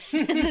position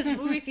in this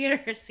movie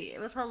theater seat. It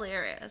was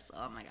hilarious.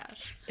 Oh my gosh!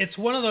 It's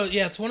one of those.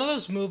 Yeah, it's one of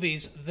those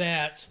movies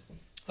that.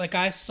 Like,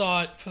 I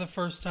saw it for the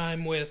first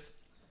time with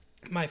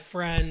my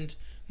friend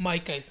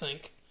Mike, I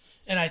think.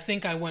 And I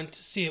think I went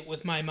to see it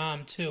with my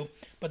mom, too.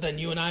 But then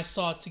you and I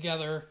saw it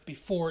together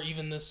before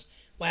even this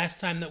last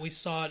time that we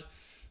saw it.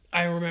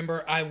 I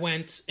remember I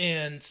went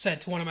and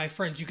said to one of my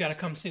friends, you got to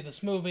come see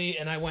this movie.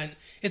 And I went,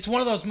 it's one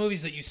of those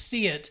movies that you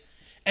see it,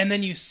 and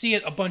then you see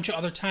it a bunch of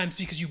other times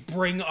because you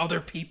bring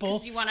other people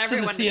because you want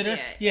everyone to the theater. To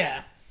see it.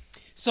 Yeah.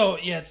 So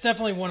yeah, it's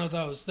definitely one of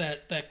those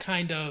that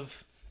kind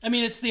of. I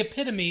mean, it's the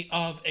epitome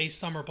of a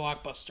summer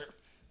blockbuster,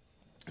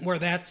 where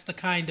that's the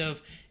kind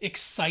of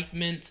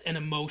excitement and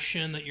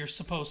emotion that you're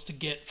supposed to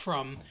get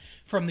from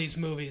these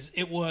movies.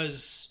 It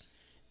was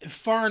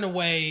far and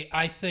away,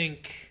 I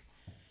think.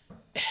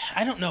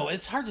 I don't know.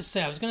 It's hard to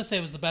say. I was going to say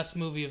it was the best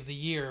movie of the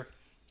year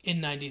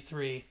in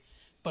 '93,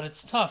 but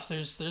it's tough.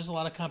 There's a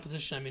lot of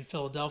competition. I mean,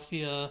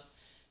 Philadelphia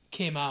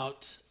came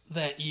out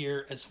that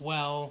year as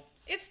well.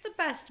 It's the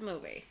best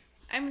movie.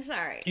 I'm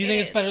sorry. You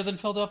think it's better than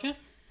Philadelphia?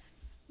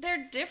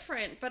 They're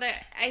different, but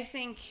I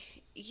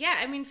think, yeah,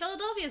 I mean,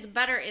 Philadelphia is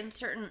better in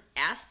certain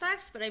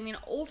aspects, but I mean,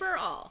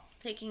 overall,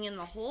 taking in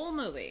the whole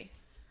movie,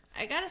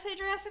 I gotta say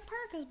Jurassic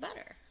Park is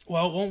better.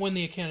 Well, it won't win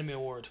the Academy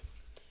Award.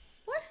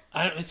 What?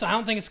 I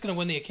don't think it's going to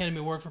win the Academy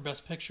Award for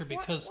Best Picture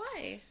because...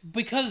 Why?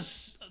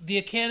 Because the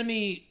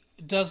Academy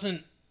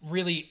doesn't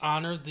really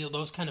honor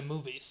those kind of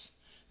movies.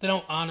 They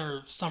don't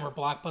honor summer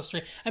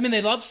blockbuster. I mean,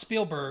 they love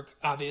Spielberg,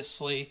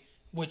 obviously,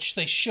 which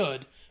they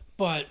should,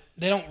 but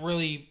they don't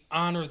really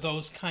honor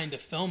those kind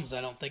of films,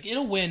 I don't think.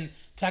 It'll win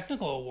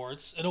technical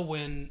awards. It'll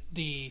win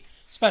the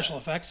special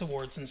effects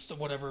awards and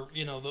whatever,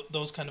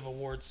 those kind of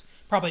awards.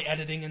 Probably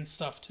editing and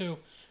stuff, too.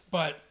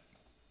 But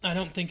I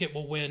don't think it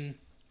will win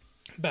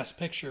Best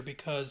Picture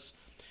because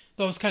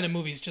those kind of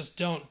movies just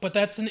don't. But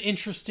that's an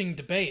interesting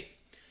debate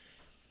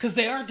because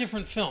they are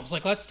different films.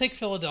 Like, let's take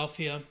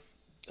Philadelphia,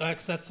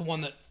 because that's the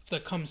one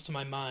that comes to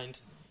my mind.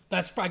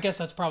 I guess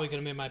that's probably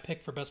going to be my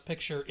pick for Best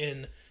Picture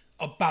in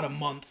about a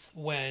month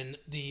when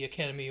the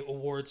Academy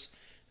Awards,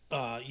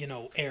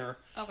 air.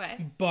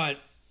 Okay. But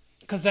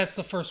because that's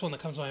the first one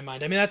that comes to my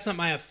mind. I mean, that's not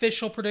my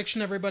official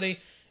prediction, everybody.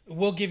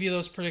 We'll give you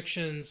those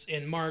predictions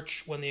in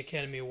March when the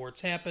Academy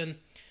Awards happen.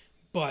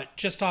 But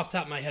just off the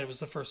top of my head, it was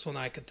the first one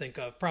I could think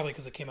of. Probably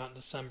because it came out in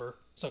December,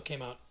 so it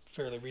came out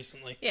fairly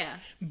recently. Yeah.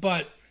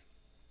 But,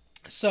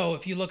 so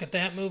if you look at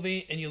that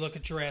movie and you look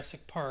at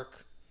Jurassic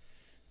Park,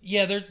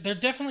 yeah, they're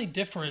definitely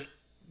different.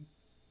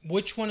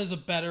 Which one's a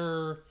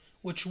better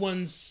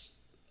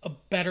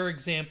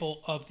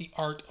example of the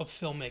art of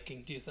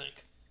filmmaking, do you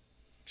think?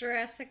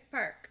 Jurassic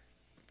Park,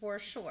 for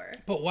sure.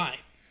 But why?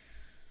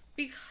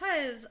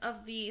 Because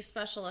of the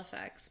special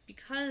effects,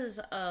 because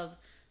of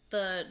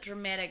the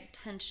dramatic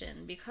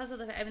tension, because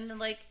of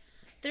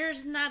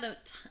there's not a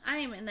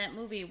time in that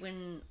movie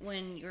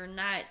when you're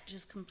not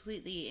just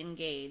completely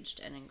engaged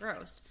and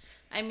engrossed.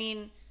 I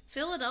mean,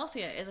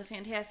 Philadelphia is a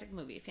fantastic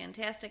movie,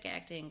 fantastic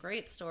acting,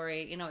 great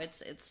story.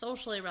 It's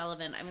socially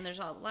relevant. I mean, there's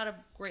a lot of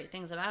great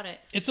things about it.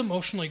 It's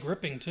emotionally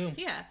gripping too.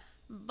 Yeah,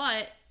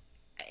 but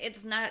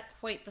it's not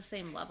quite the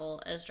same level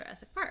as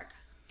Jurassic Park.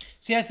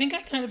 See, I think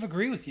I kind of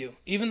agree with you.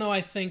 Even though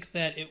I think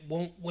that it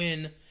won't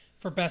win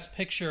for Best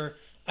Picture,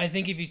 I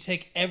think if you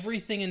take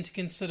everything into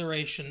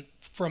consideration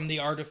from the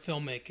art of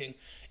filmmaking,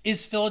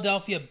 is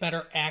Philadelphia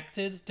better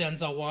acted,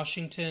 Denzel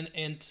Washington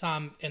and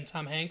Tom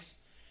Hanks?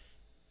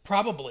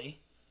 Probably.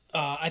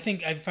 I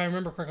think, if I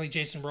remember correctly,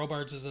 Jason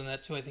Robards is in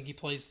that too. I think he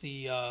plays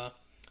the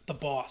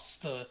boss,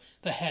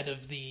 the head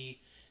of the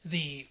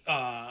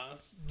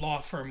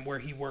law firm where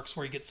he works,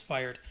 where he gets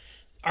fired.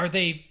 Are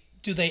they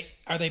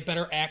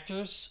better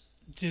actors?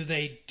 Do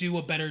they do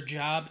a better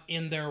job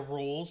in their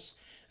roles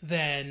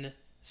than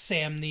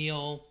Sam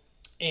Neill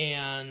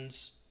and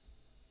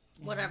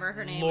whatever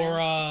her name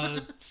Laura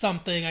is.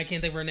 something, I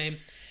can't think of her name,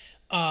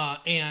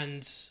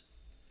 and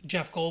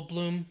Jeff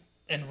Goldblum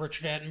and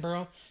Richard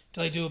Attenborough? Do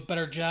they do a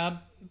better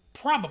job?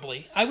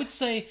 Probably. I would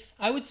say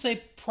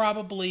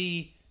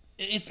probably.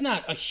 It's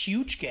not a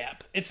huge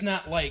gap. It's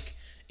not like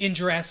in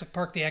Jurassic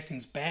Park the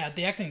acting's bad.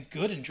 The acting's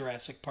good in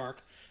Jurassic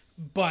Park,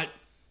 but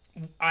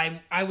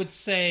I would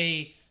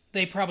say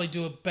they probably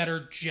do a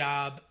better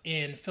job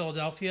in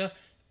Philadelphia.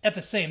 At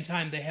the same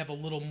time, they have a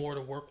little more to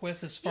work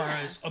with as far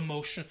as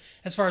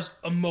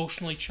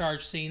emotionally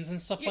charged scenes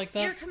and stuff like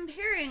that. You're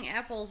comparing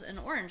apples and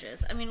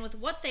oranges. I mean, with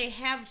what they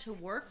have to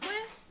work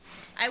with,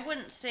 I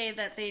wouldn't say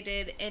that they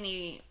did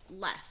any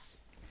less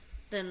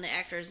than the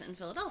actors in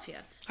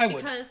Philadelphia. I would.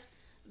 Because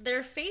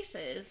their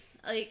faces,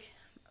 like,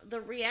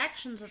 the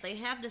reactions that they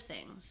have to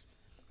things,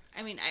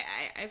 I mean,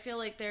 I feel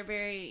like they're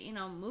very,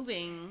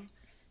 moving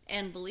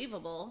and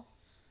believable.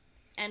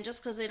 And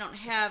just because they don't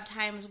have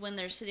times when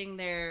they're sitting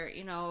there,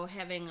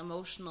 having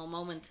emotional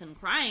moments and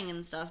crying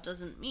and stuff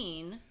doesn't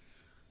mean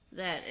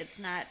that it's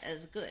not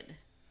as good.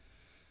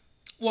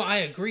 Well, I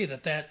agree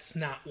that that's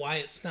not why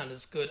it's not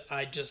as good.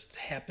 I just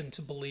happen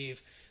to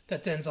believe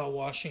that Denzel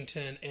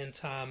Washington and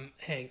Tom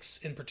Hanks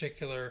in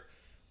particular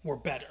were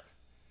better.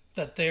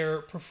 That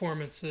their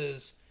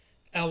performances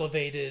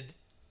elevated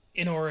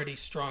an already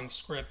strong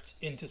script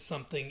into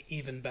something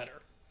even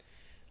better.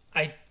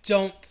 I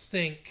don't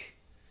think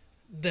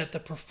that the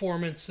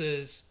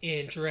performances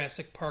in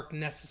Jurassic Park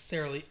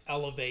necessarily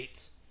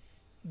elevate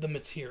the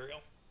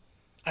material.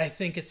 I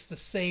think it's the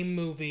same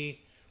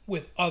movie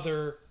with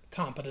other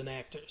competent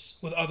actors,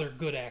 with other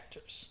good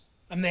actors.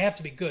 I mean, they have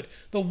to be good.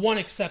 The one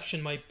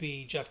exception might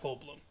be Jeff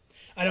Goldblum.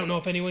 I don't know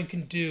if anyone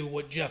can do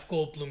what Jeff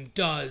Goldblum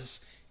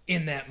does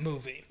in that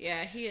movie.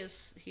 Yeah, he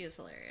is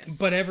hilarious.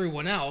 But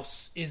everyone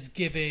else is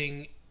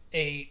giving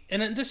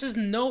and this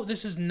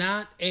is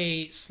not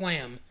a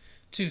slam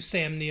to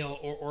Sam Neill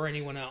or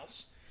anyone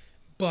else,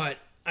 but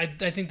I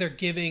think they're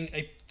giving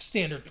a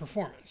standard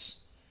performance.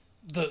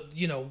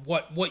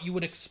 What you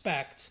would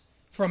expect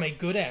from a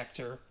good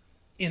actor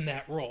in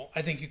that role.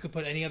 I think you could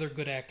put any other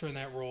good actor in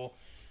that role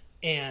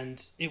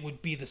and it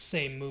would be the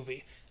same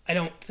movie. I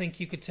don't think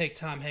you could take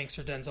Tom Hanks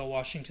or Denzel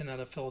Washington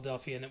out of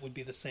Philadelphia and it would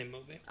be the same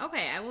movie.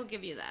 Okay, I will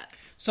give you that.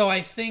 So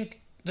I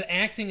think the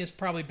acting is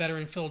probably better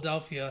in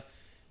Philadelphia,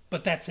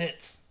 but that's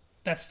it.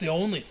 That's the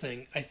only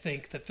thing I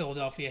think that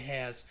Philadelphia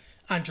has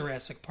on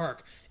Jurassic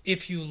Park.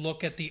 If you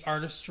look at the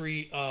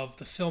artistry of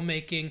the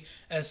filmmaking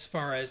as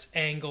far as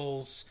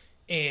angles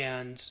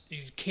and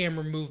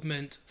camera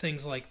movement,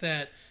 things like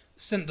that,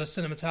 the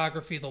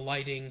cinematography, the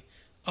lighting,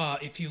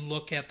 if you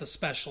look at the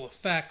special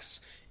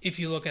effects, if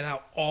you look at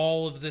how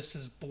all of this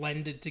is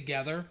blended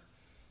together,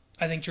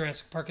 I think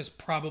Jurassic Park is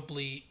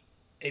probably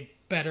a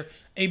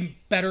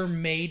better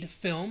made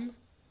film,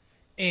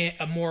 I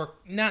don't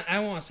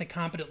want to say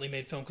competently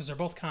made film because they're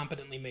both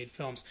competently made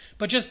films,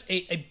 but just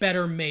a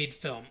better made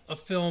film, a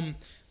film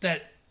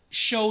that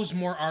shows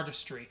more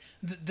artistry.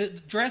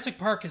 The Jurassic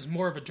Park is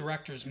more of a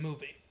director's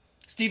movie.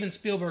 Steven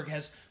Spielberg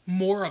has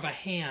more of a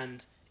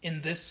hand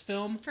in this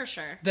film for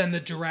sure than the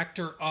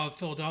director of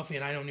Philadelphia,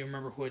 and I don't even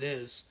remember who it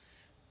is,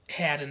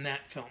 had in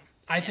that film.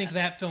 I think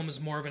that film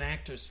is more of an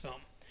actor's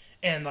film.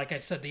 And like I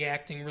said, the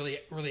acting really,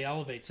 really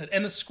elevates it.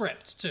 And the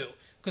script, too,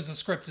 because the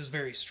script is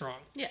very strong.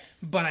 Yes.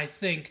 But I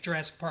think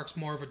Jurassic Park's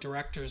more of a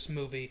director's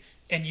movie,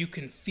 and you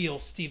can feel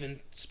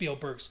Steven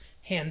Spielberg's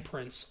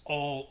handprints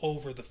all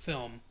over the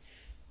film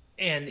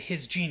and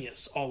his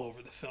genius all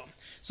over the film.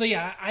 So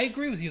yeah, I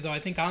agree with you, though. I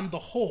think on the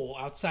whole,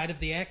 outside of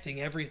the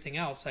acting, everything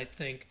else, I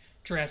think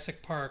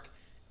Jurassic Park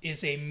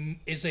is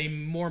a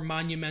more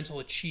monumental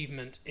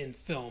achievement in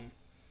film,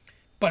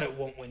 but it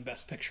won't win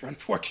Best Picture,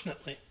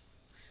 unfortunately.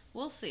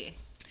 We'll see.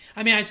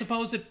 I mean, I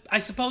suppose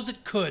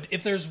it could.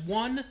 If there's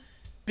one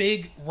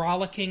big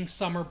rollicking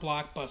summer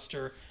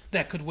blockbuster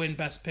that could win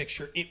Best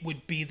Picture, it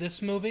would be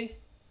this movie,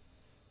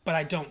 but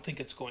I don't think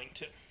it's going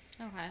to.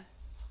 Okay.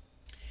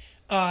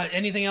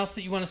 Anything else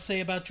that you want to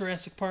say about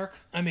Jurassic Park?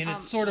 I mean,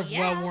 it's sort of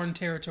well-worn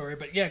territory,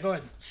 but yeah, go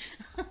ahead.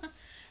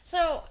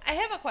 So I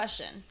have a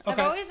question.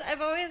 Okay.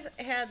 I've always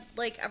had,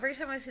 like, every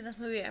time I see this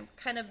movie, I'm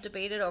kind of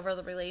debated over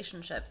the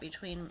relationship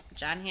between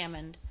John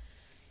Hammond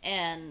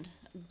and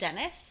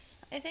Dennis,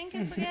 I think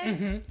is the guy.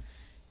 Mm-hmm.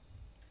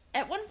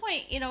 At one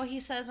point, he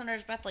says under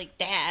his breath, like,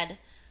 Dad.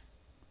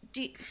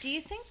 Do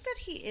you think that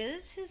he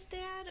is his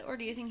dad, or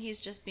do you think he's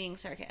just being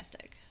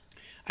sarcastic?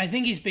 I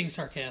think he's being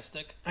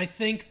sarcastic. I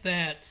think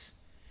that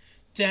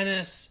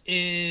Dennis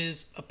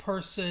is a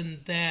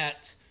person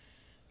that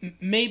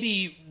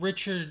maybe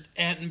Richard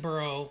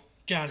Attenborough,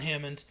 John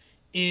Hammond,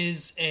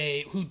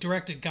 who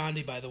directed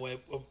Gandhi, by the way,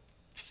 a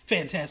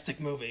fantastic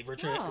movie.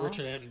 Richard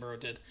Attenborough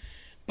did.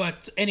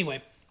 But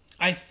anyway,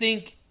 I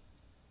think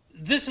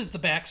this is the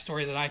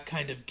backstory that I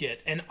kind of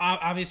get, and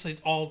obviously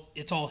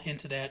it's all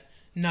hinted at.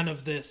 None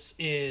of this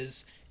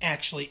is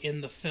actually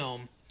in the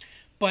film,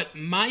 but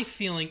my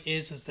feeling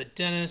is that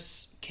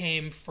Dennis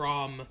came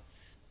from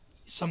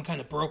some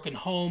kind of broken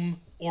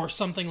home or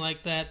something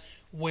like that,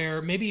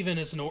 where maybe even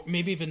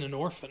an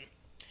orphan,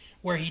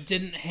 where he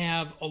didn't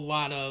have a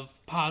lot of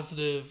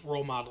positive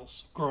role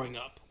models growing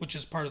up, which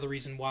is part of the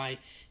reason why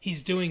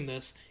he's doing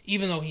this,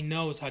 even though he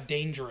knows how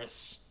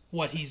dangerous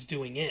what he's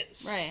doing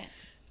is. Right.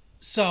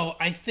 So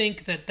I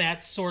think that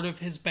that's sort of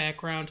his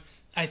background.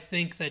 I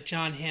think that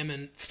John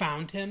Hammond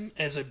found him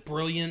as a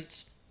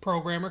brilliant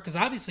programmer, because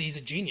obviously he's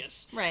a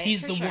genius. Right,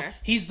 He's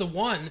the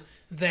one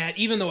that,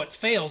 even though it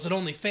fails, it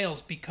only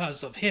fails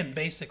because of him,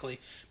 basically.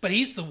 But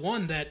he's the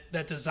one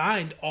that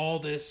designed all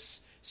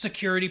this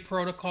security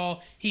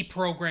protocol. He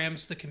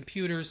programs the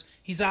computers.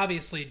 He's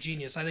obviously a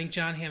genius. I think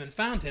John Hammond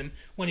found him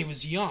when he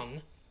was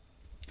young,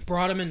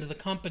 brought him into the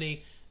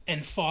company,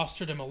 and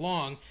fostered him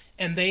along.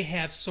 And they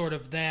have sort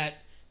of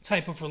that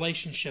type of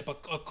relationship,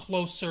 a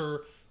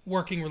closer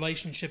working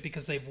relationship,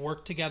 because they've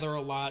worked together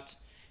a lot,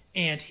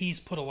 and he's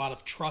put a lot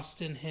of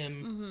trust in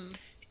him.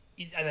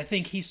 Mm-hmm. And I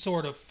think he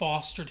sort of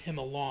fostered him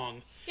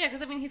along. Yeah,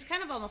 because, I mean, he's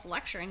kind of almost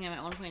lecturing him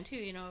at one point,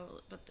 too,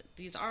 but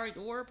these are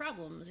your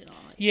problems, Like.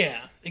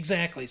 Yeah,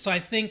 exactly. So I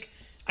think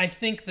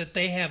that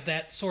they have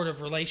that sort of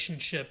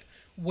relationship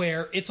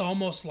where it's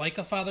almost like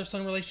a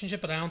father-son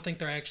relationship, but I don't think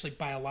they're actually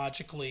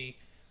biologically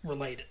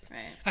related.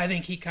 Right. I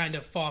think he kind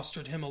of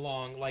fostered him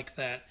along like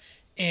that.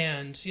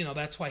 And,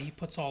 that's why he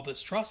puts all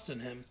this trust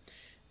in him.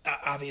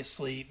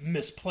 Obviously,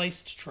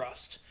 misplaced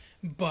trust.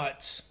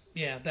 But,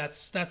 yeah,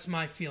 that's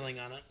my feeling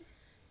on it.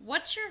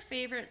 What's your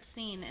favorite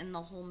scene in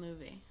the whole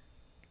movie?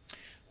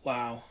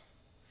 Wow.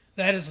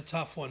 That is a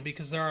tough one,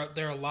 because there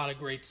are a lot of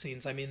great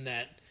scenes. I mean,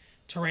 that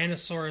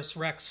Tyrannosaurus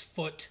Rex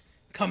foot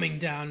coming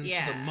down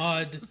into the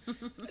mud,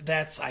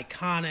 that's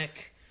iconic.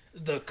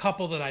 The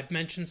couple that I've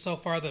mentioned so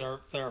far that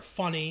are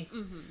funny,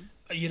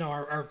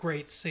 are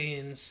great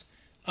scenes.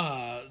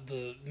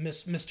 The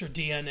Mr.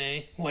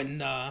 DNA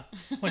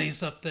when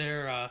he's up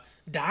there,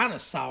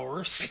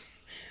 dinosaurs,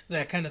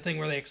 that kind of thing,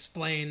 where they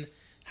explain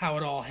how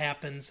it all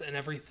happens and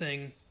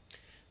everything.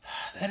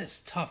 That is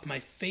tough. My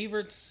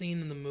favorite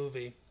scene in the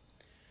movie,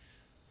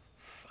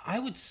 I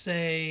would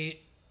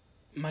say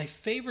my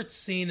favorite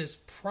scene is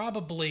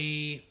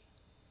probably...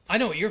 I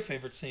know what your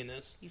favorite scene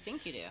is. You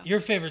think you do. Your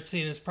favorite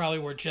scene is probably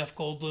where Jeff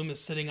Goldblum is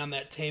sitting on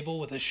that table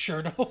with his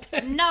shirt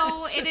open.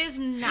 No, it is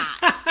not.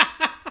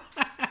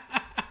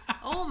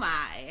 Oh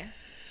my.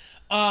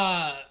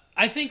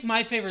 I think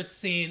my favorite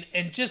scene,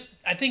 and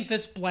I think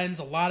this blends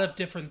a lot of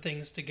different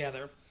things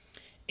together,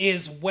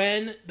 is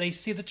when they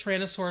see the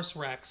Tyrannosaurus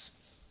Rex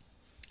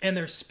and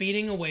they're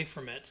speeding away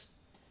from it.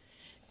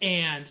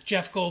 And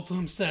Jeff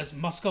Goldblum says,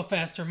 must go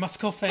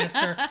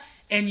faster,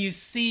 and you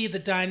see the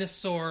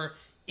dinosaur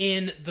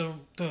in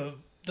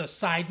the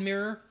side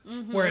mirror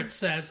where it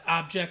says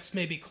objects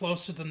may be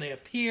closer than they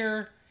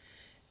appear.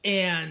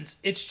 And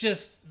it's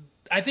just,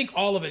 I think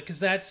all of it, because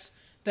that's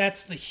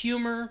the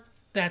humor,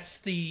 that's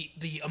the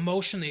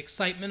emotion, the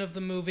excitement of the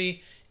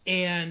movie,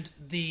 and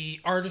the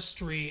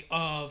artistry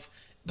of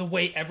the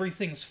way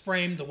everything's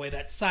framed, the way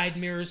that side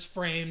mirror is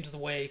framed, the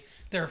way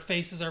their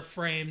faces are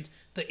framed,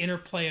 the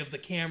interplay of the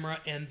camera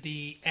and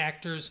the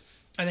actors.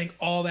 I think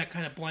all that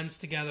kind of blends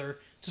together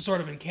to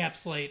sort of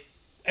encapsulate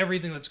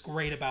everything that's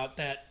great about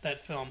that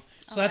film.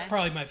 So that's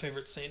probably my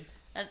favorite scene.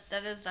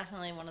 That is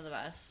definitely one of the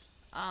best.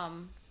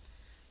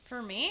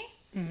 For me,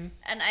 and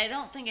I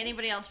don't think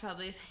anybody else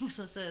probably thinks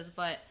this is,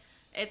 but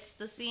it's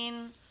the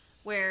scene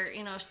where,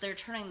 they're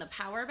turning the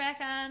power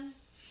back on.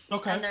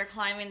 Okay. And they're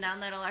climbing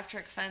down that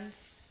electric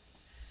fence.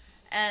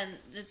 And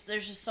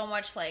there's just so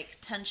much,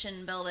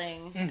 tension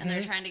building. And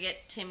they're trying to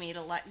get Timmy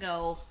to let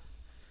go.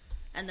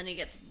 And then he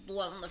gets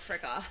blown the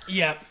frick off.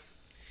 Yeah.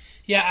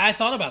 Yeah, I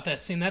thought about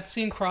that scene. That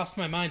scene crossed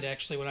my mind,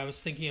 actually, when I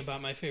was thinking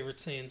about my favorite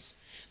scenes.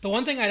 The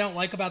one thing I don't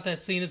like about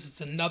that scene is it's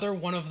another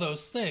one of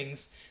those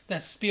things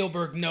that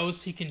Spielberg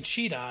knows he can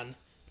cheat on,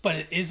 but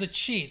it is a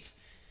cheat.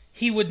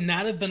 He would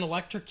not have been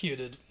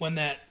electrocuted when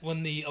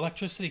the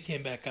electricity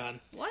came back on.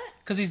 What?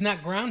 Because he's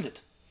not grounded.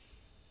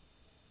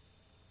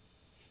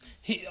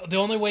 The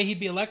only way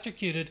he'd be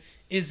electrocuted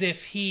is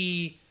if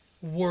he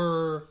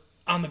were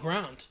on the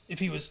ground. If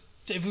he was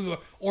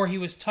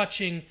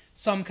touching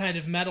some kind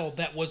of metal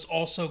that was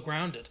also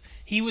grounded.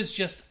 He was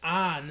just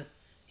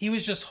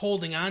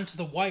holding on to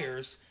the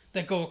wires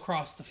that go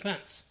across the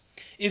fence.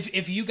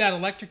 If you got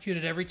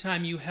electrocuted every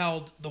time you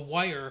held the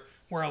wire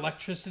where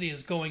electricity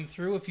is going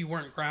through, if you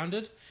weren't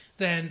grounded,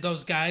 then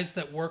those guys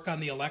that work on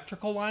the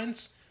electrical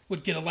lines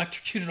would get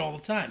electrocuted all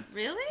the time.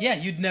 Really? Yeah,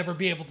 you'd never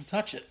be able to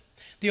touch it.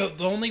 The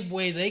only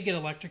way they get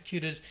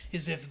electrocuted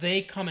is if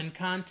they come in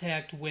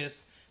contact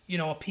with,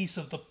 a piece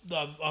of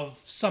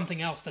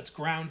something else that's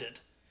grounded.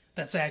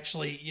 That's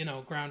actually,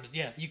 grounded.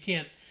 Yeah, you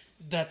can't.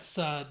 That's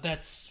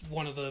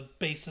one of the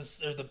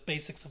basics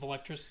of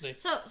electricity.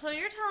 So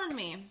you're telling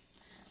me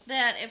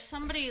that if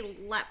somebody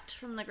leapt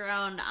from the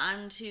ground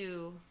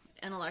onto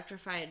an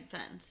electrified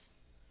fence,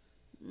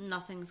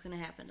 nothing's going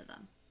to happen to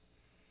them?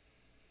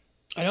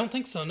 I don't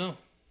think so, no.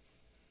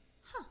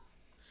 Huh.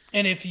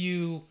 And if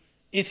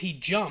he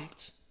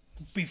jumped,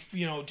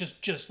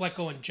 just let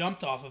go and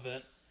jumped off of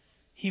it,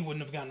 he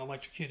wouldn't have gotten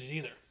electrocuted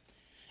either.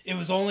 It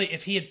was only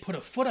if he had put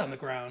a foot on the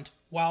ground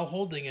while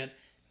holding it,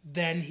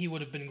 then he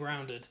would have been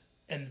grounded,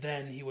 and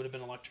then he would have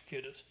been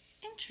electrocuted.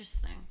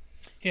 Interesting.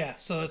 Yeah,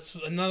 so that's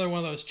another one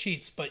of those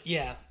cheats, but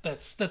yeah,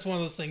 that's one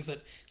of those things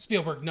that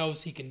Spielberg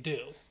knows he can do.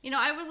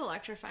 I was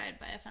electrified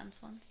by a fence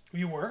once.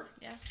 You were?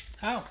 Yeah.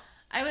 How?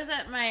 I was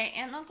at my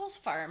aunt and uncle's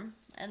farm,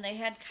 and they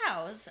had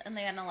cows, and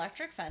they had an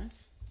electric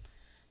fence.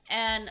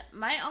 And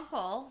my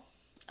uncle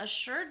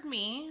assured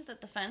me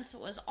that the fence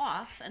was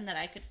off and that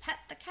I could pet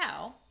the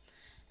cow.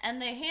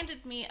 And they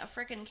handed me a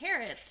frickin'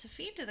 carrot to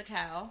feed to the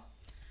cow.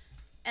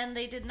 And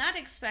they did not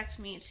expect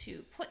me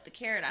to put the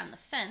carrot on the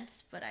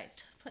fence, but I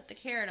put the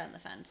carrot on the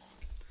fence.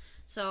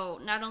 So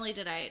not only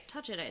did I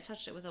touch it, I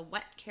touched it with a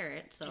wet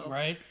carrot. So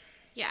right?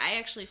 Yeah, I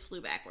actually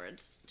flew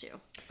backwards, too.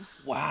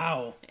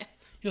 Wow. Yeah.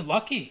 You're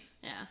lucky.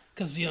 Yeah.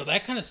 Because,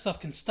 that kind of stuff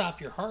can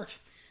stop your heart.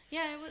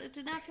 Yeah, it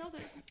did not feel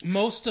good.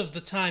 Most of the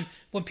time,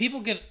 when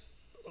people get,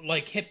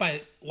 hit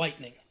by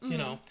lightning,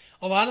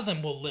 a lot of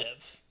them will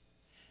live.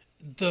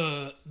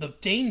 The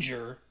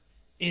danger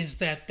is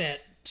that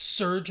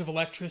surge of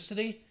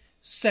electricity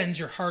sends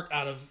your heart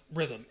out of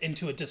rhythm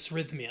into a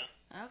dysrhythmia.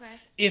 Okay.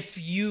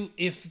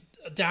 If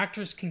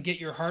doctors can get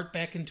your heart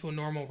back into a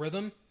normal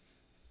rhythm,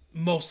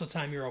 most of the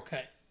time you're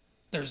okay.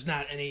 There's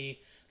not any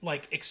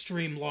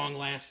extreme long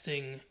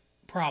lasting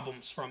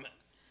problems from it.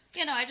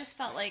 I just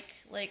felt like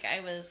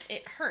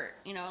it hurt,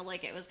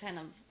 it was kind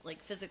of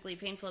physically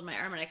painful in my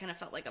arm, and I kind of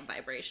felt like a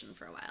vibration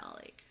for a while.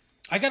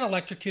 I got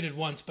electrocuted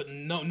once, but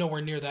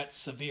nowhere near that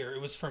severe. It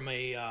was from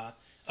a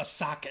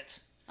socket.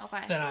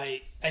 Okay. That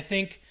I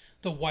think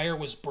the wire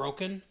was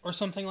broken or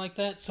something like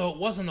that. So it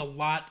wasn't a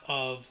lot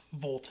of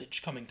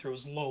voltage coming through. It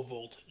was low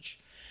voltage.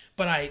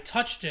 But I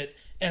touched it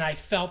and I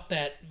felt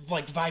that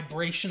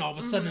vibration all of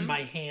a sudden in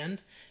my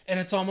hand. And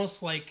it's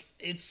almost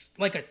it's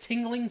like a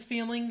tingling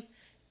feeling.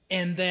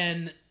 And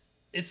then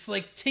it's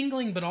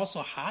tingling but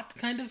also hot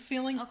kind of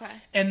feeling. Okay.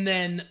 And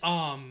then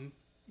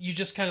you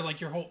just kind of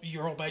like your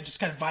whole body just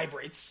kind of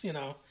vibrates, you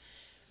know,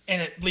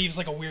 and it leaves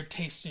like a weird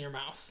taste in your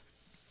mouth.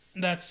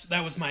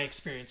 That was my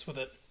experience with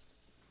it.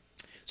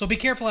 So be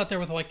careful out there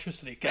with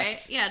electricity, guys.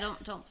 Right? Yeah,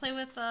 don't play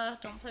with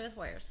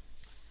wires.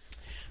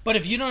 But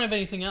if you don't have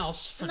anything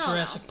else for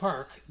Jurassic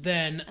Park,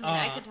 then I mean,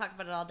 I could talk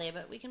about it all day,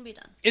 but we can be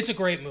done. It's a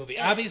great movie.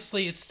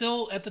 Obviously, it's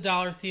still at the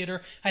Dollar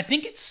Theater. I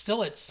think it's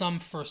still at some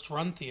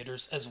first-run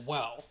theaters as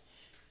well.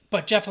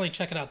 But definitely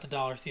check it out, the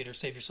Dollar Theater.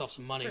 Save yourself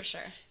some money. For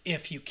sure.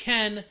 If you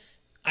can.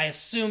 I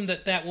assume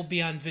that will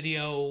be on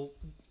video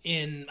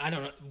in, I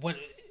don't know,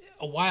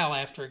 a while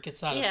after it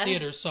gets out of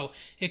theaters. So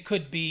it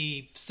could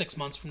be 6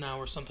 months from now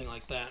or something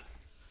like that.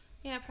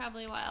 Yeah,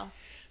 probably a while.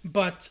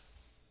 But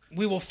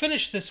we will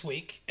finish this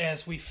week,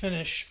 as we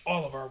finish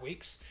all of our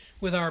weeks,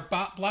 with our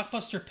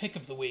blockbuster pick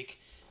of the week.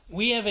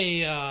 We have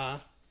a...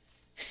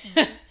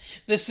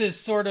 this is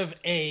sort of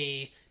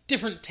a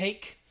different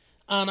take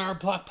on our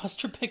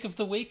blockbuster pick of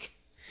the week.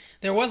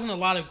 There wasn't a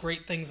lot of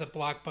great things at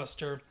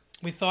Blockbuster.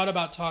 We thought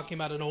about talking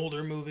about an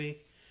older movie,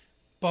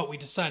 but we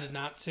decided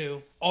not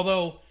to.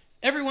 Although,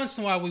 every once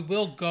in a while we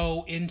will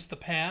go into the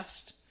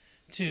past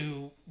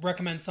to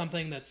recommend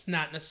something that's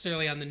not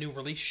necessarily on the new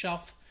release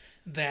shelf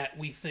that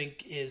we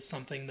think is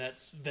something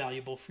that's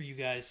valuable for you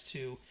guys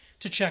to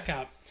check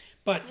out.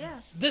 But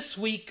this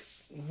week,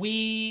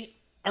 we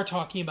are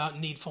talking about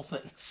Needful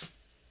Things.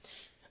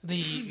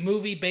 The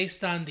movie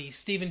based on the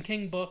Stephen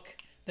King book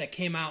that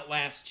came out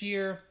last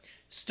year,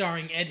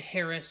 starring Ed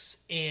Harris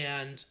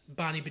and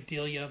Bonnie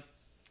Bedelia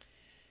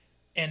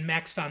and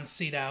Max von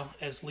Sydow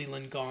as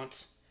Leland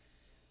Gaunt.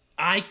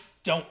 I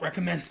don't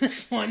recommend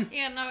this one.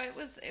 Yeah, no, it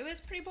was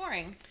pretty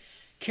boring.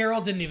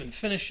 Carol didn't even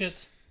finish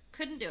it.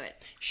 Couldn't do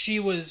it.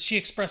 She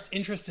expressed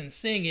interest in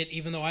seeing it,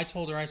 even though I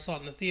told her I saw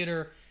it in the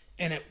theater,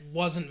 and it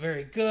wasn't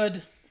very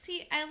good.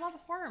 See, I love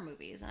horror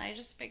movies, and I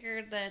just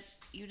figured that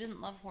you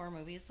didn't love horror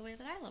movies the way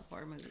that I love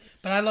horror movies.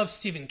 But I love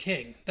Stephen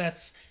King.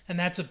 That's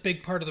a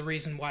big part of the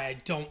reason why I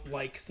don't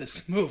like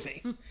this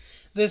movie.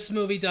 This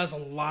movie does a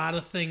lot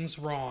of things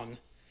wrong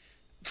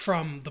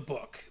from the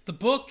book. The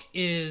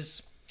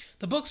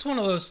book's one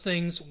of those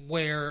things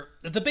where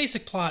the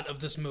basic plot of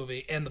this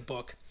movie and the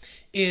book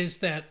is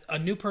that a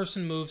new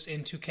person moves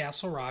into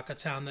Castle Rock, a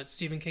town that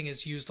Stephen King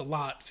has used a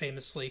lot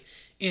famously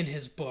in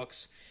his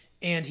books,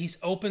 and he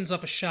opens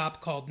up a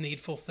shop called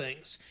Needful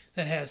Things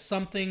that has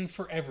something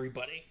for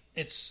everybody.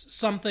 It's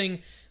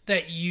something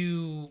that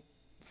you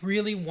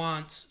really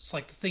want. It's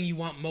like the thing you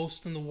want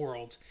most in the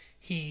world.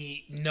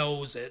 He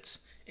knows it,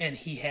 and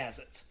he has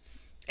it.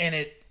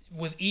 And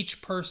with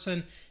each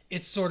person,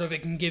 it's sort of,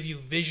 it can give you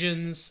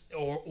visions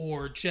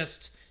or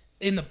just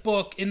in the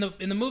book, in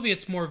the movie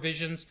it's more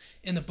visions.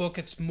 In the book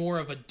it's more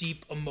of a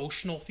deep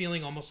emotional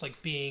feeling, almost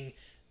like being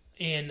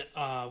in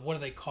what do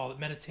they call it?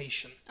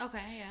 Meditation.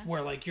 Okay, yeah.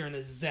 Where like you're in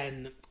a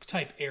Zen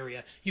type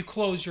area. You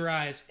close your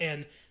eyes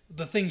and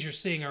the things you're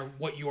seeing are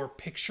what you're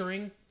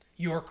picturing.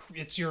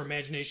 It's your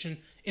imagination.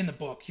 In the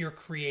book, you're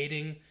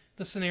creating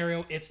the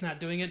scenario. It's not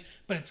doing it,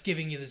 but it's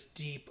giving you this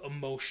deep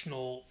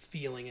emotional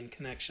feeling and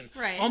connection.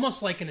 Right.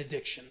 Almost like an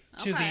addiction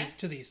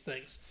to these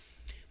things.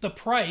 The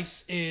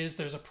price is,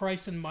 there's a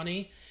price in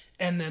money,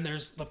 and then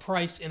there's the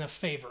price in a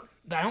favor.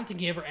 I don't think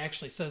he ever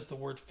actually says the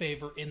word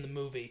favor in the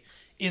movie.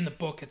 In the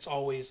book, it's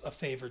always a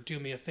favor. Do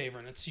me a favor,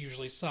 and it's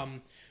usually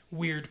some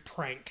weird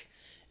prank.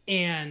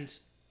 And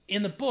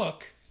in the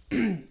book,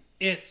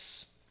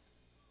 it's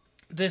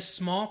this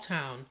small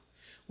town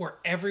where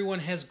everyone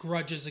has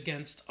grudges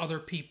against other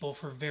people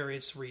for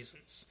various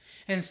reasons.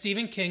 And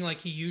Stephen King,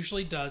 like he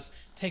usually does,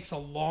 takes a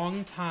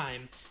long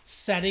time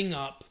setting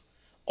up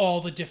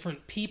all the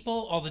different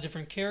people, all the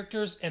different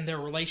characters, and their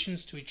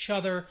relations to each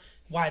other,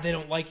 why they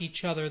don't like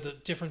each other, the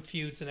different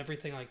feuds and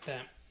everything like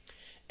that.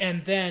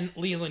 And then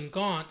Leland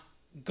Gaunt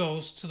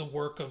goes to the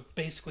work of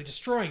basically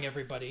destroying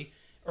everybody,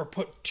 or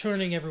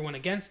turning everyone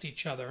against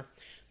each other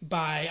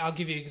by, I'll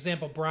give you an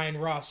example, Brian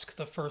Rusk,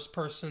 the first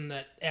person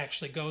that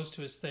actually goes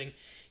to his thing,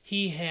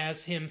 he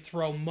has him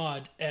throw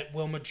mud at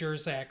Wilma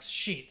Jerzak's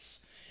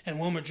sheets. And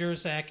Wilma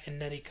Jerzak and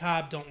Nettie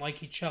Cobb don't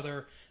like each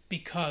other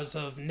because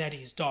of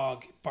Nettie's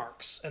dog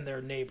barks and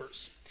they're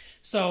neighbors.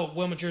 So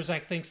Wilma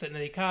Jerzak thinks that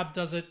Nettie Cobb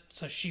does it,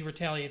 so she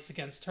retaliates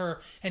against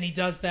her, and he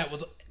does that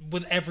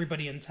with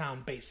everybody in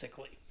town,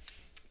 basically.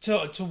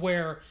 To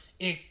where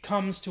it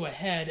comes to a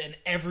head and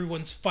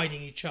everyone's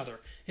fighting each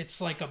other.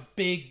 It's like a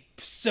big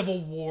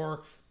civil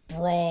war,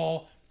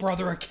 brawl,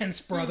 brother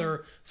against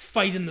brother,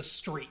 fight in the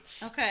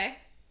streets. Okay.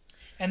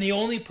 And the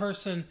only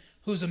person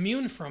who's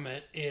immune from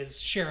it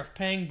is Sheriff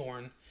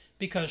Pangborn,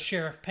 because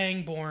Sheriff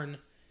Pangborn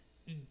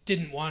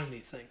didn't want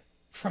anything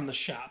from the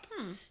shop.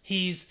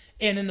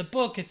 And in the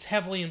book, it's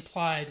heavily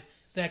implied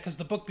that, because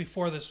the book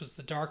before this was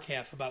The Dark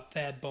Half, about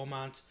Thad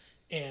Beaumont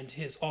and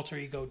his alter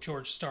ego,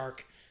 George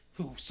Stark,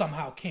 who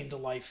somehow came to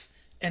life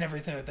and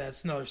everything like that.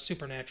 It's another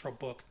supernatural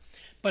book.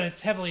 But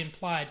it's heavily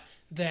implied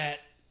that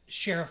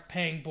Sheriff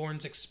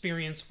Pangborn's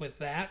experience with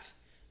that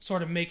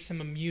sort of makes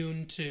him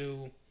immune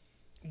to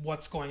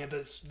what's going on,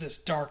 this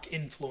dark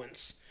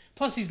influence.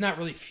 Plus, he's not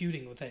really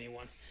feuding with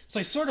anyone. So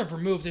he's sort of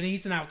removed, and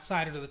he's an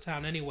outsider to the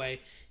town anyway.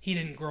 He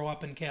didn't grow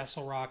up in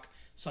Castle Rock,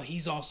 so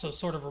he's also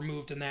sort of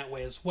removed in that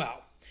way as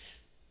well.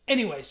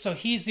 Anyway, so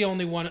he's the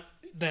only one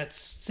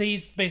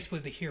he's basically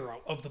the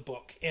hero of the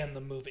book and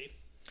the movie.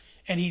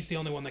 And he's the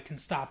only one that can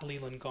stop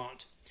Leland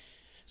Gaunt.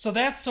 So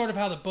that's sort of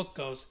how the book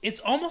goes. It's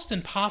almost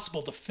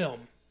impossible to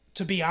film,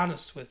 to be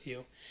honest with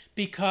you,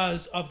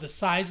 because of the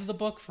size of the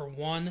book, for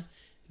one.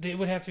 It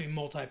would have to be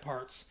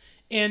multi-parts.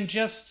 And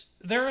just,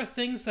 there are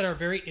things that are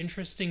very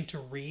interesting to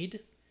read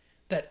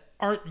that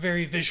aren't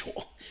very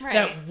visual. Right.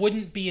 That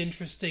wouldn't be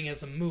interesting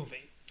as a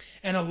movie.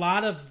 And a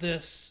lot of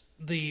this,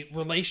 the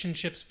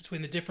relationships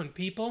between the different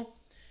people,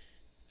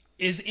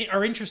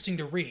 are interesting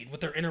to read with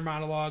their inner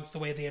monologues, the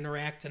way they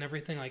interact and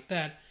everything like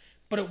that.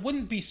 But it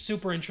wouldn't be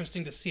super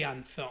interesting to see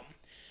on film.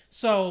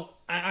 So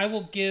I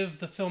will give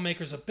the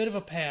filmmakers a bit of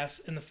a pass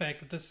in the fact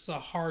that this is a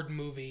hard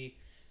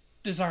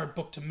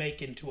book to make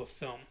into a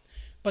film.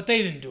 But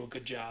they didn't do a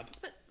good job.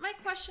 But my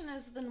question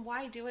is, then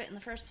why do it in the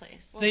first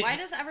place? Why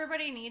does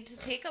everybody need to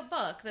take a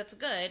book that's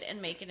good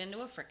and make it into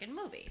a freaking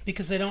movie?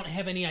 Because they don't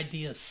have any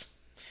ideas.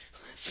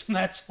 So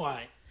that's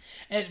why.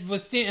 And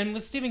with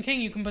Stephen King,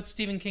 you can put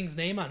Stephen King's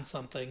name on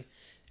something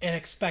and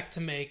expect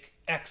to make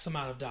X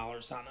amount of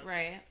dollars on it.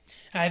 Right.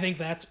 And I think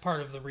that's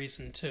part of the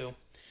reason, too.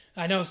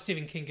 I know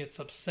Stephen King gets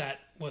upset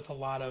with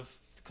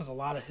because a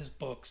lot of his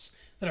books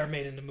that are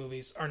made into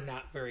movies are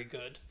not very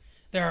good.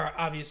 There are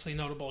obviously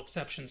notable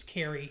exceptions.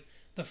 Carrie,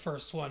 the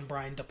first one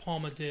Brian De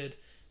Palma did,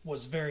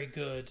 was very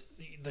good.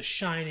 The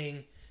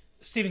Shining,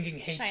 Stephen King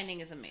hates... Shining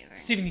is amazing.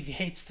 Stephen King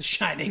hates The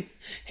Shining.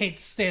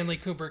 Hates Stanley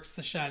Kubrick's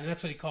The Shining.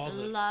 That's what he calls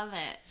it. Love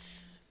it.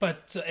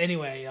 But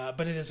anyway,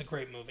 but it is a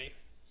great movie.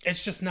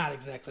 It's just not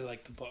exactly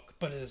like the book,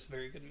 but it is a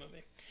very good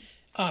movie.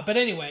 But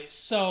anyway,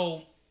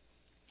 so...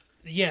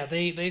 Yeah,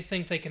 they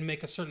think they can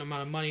make a certain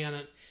amount of money on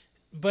it,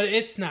 but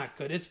it's not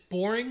good. It's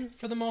boring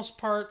for the most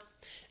part.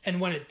 And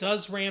when it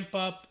does ramp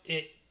up,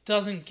 it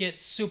doesn't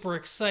get super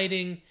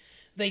exciting.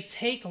 They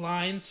take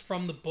lines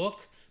from the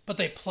book, but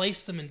they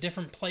place them in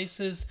different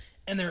places,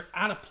 and they're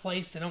out of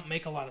place. They don't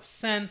make a lot of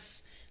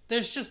sense.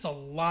 There's just a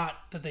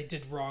lot that they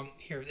did wrong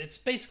here. It's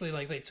basically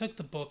like they took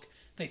the book,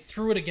 they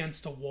threw it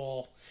against a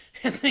wall,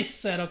 and they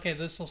said, okay,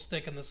 this will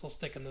stick, and this will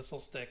stick, and this will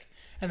stick.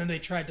 And then they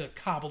tried to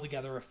cobble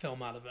together a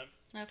film out of it.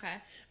 Okay.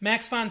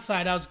 Max von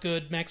Sydow's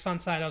good. Max von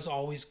Sydow's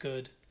always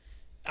good.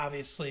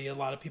 Obviously, a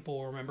lot of people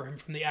will remember him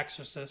from The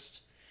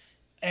Exorcist.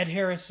 Ed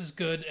Harris is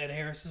good. Ed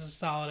Harris is a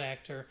solid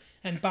actor.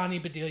 And Bonnie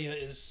Bedelia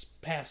is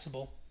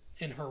passable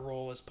in her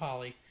role as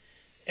Polly.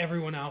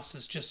 Everyone else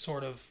is just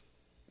sort of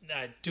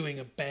doing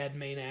a bad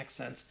Maine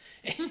accent.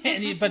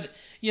 But,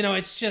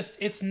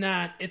 it's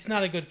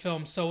not a good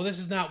film. So this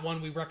is not one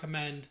we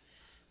recommend.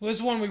 This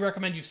is one we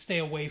recommend you stay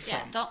away from.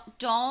 Yeah,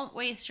 don't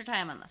waste your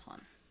time on this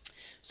one.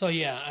 So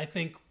yeah, I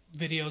think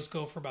videos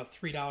go for about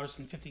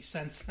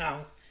 $3.50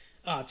 now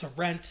to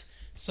rent.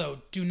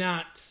 So do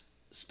not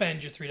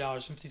spend your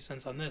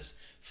 $3.50 on this.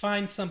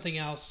 Find something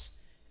else.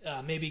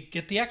 Maybe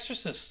get The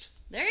Exorcist.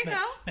 There you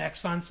go. Max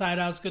von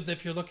Sydow's good.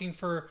 If you're looking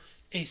for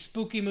a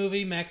spooky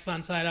movie, Max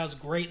von Sydow's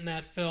great in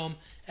that film.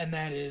 And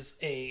that is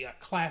a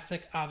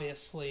classic,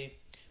 obviously.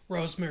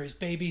 Rosemary's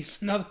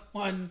Baby's another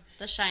one.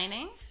 The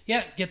Shining?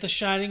 Yeah, get The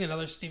Shining,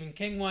 another Stephen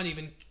King one.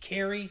 Even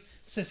Carrie,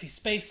 Sissy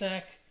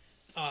Spacek.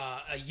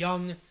 A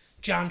young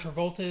John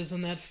Travolta is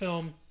in that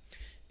film.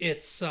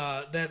 It's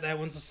that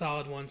one's a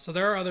solid one. So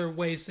there are other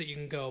ways that you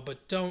can go,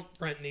 but don't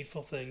rent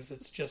Needful Things.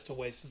 It's just a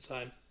waste of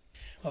time.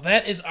 Well,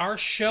 that is our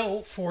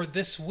show for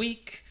this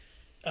week,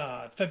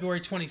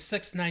 February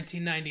 26th,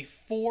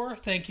 1994.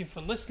 Thank you for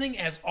listening.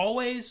 As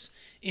always,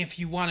 if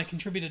you want to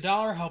contribute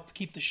 $1, help to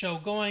keep the show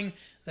going,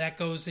 that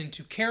goes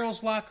into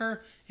Carol's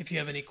locker. If you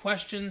have any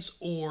questions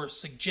or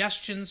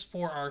suggestions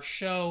for our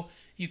show,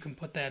 you can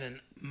put that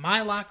in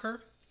my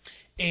locker.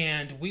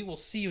 And we will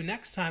see you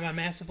next time on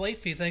Massive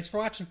Late Fee. Thanks for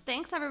watching.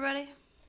 Thanks, everybody.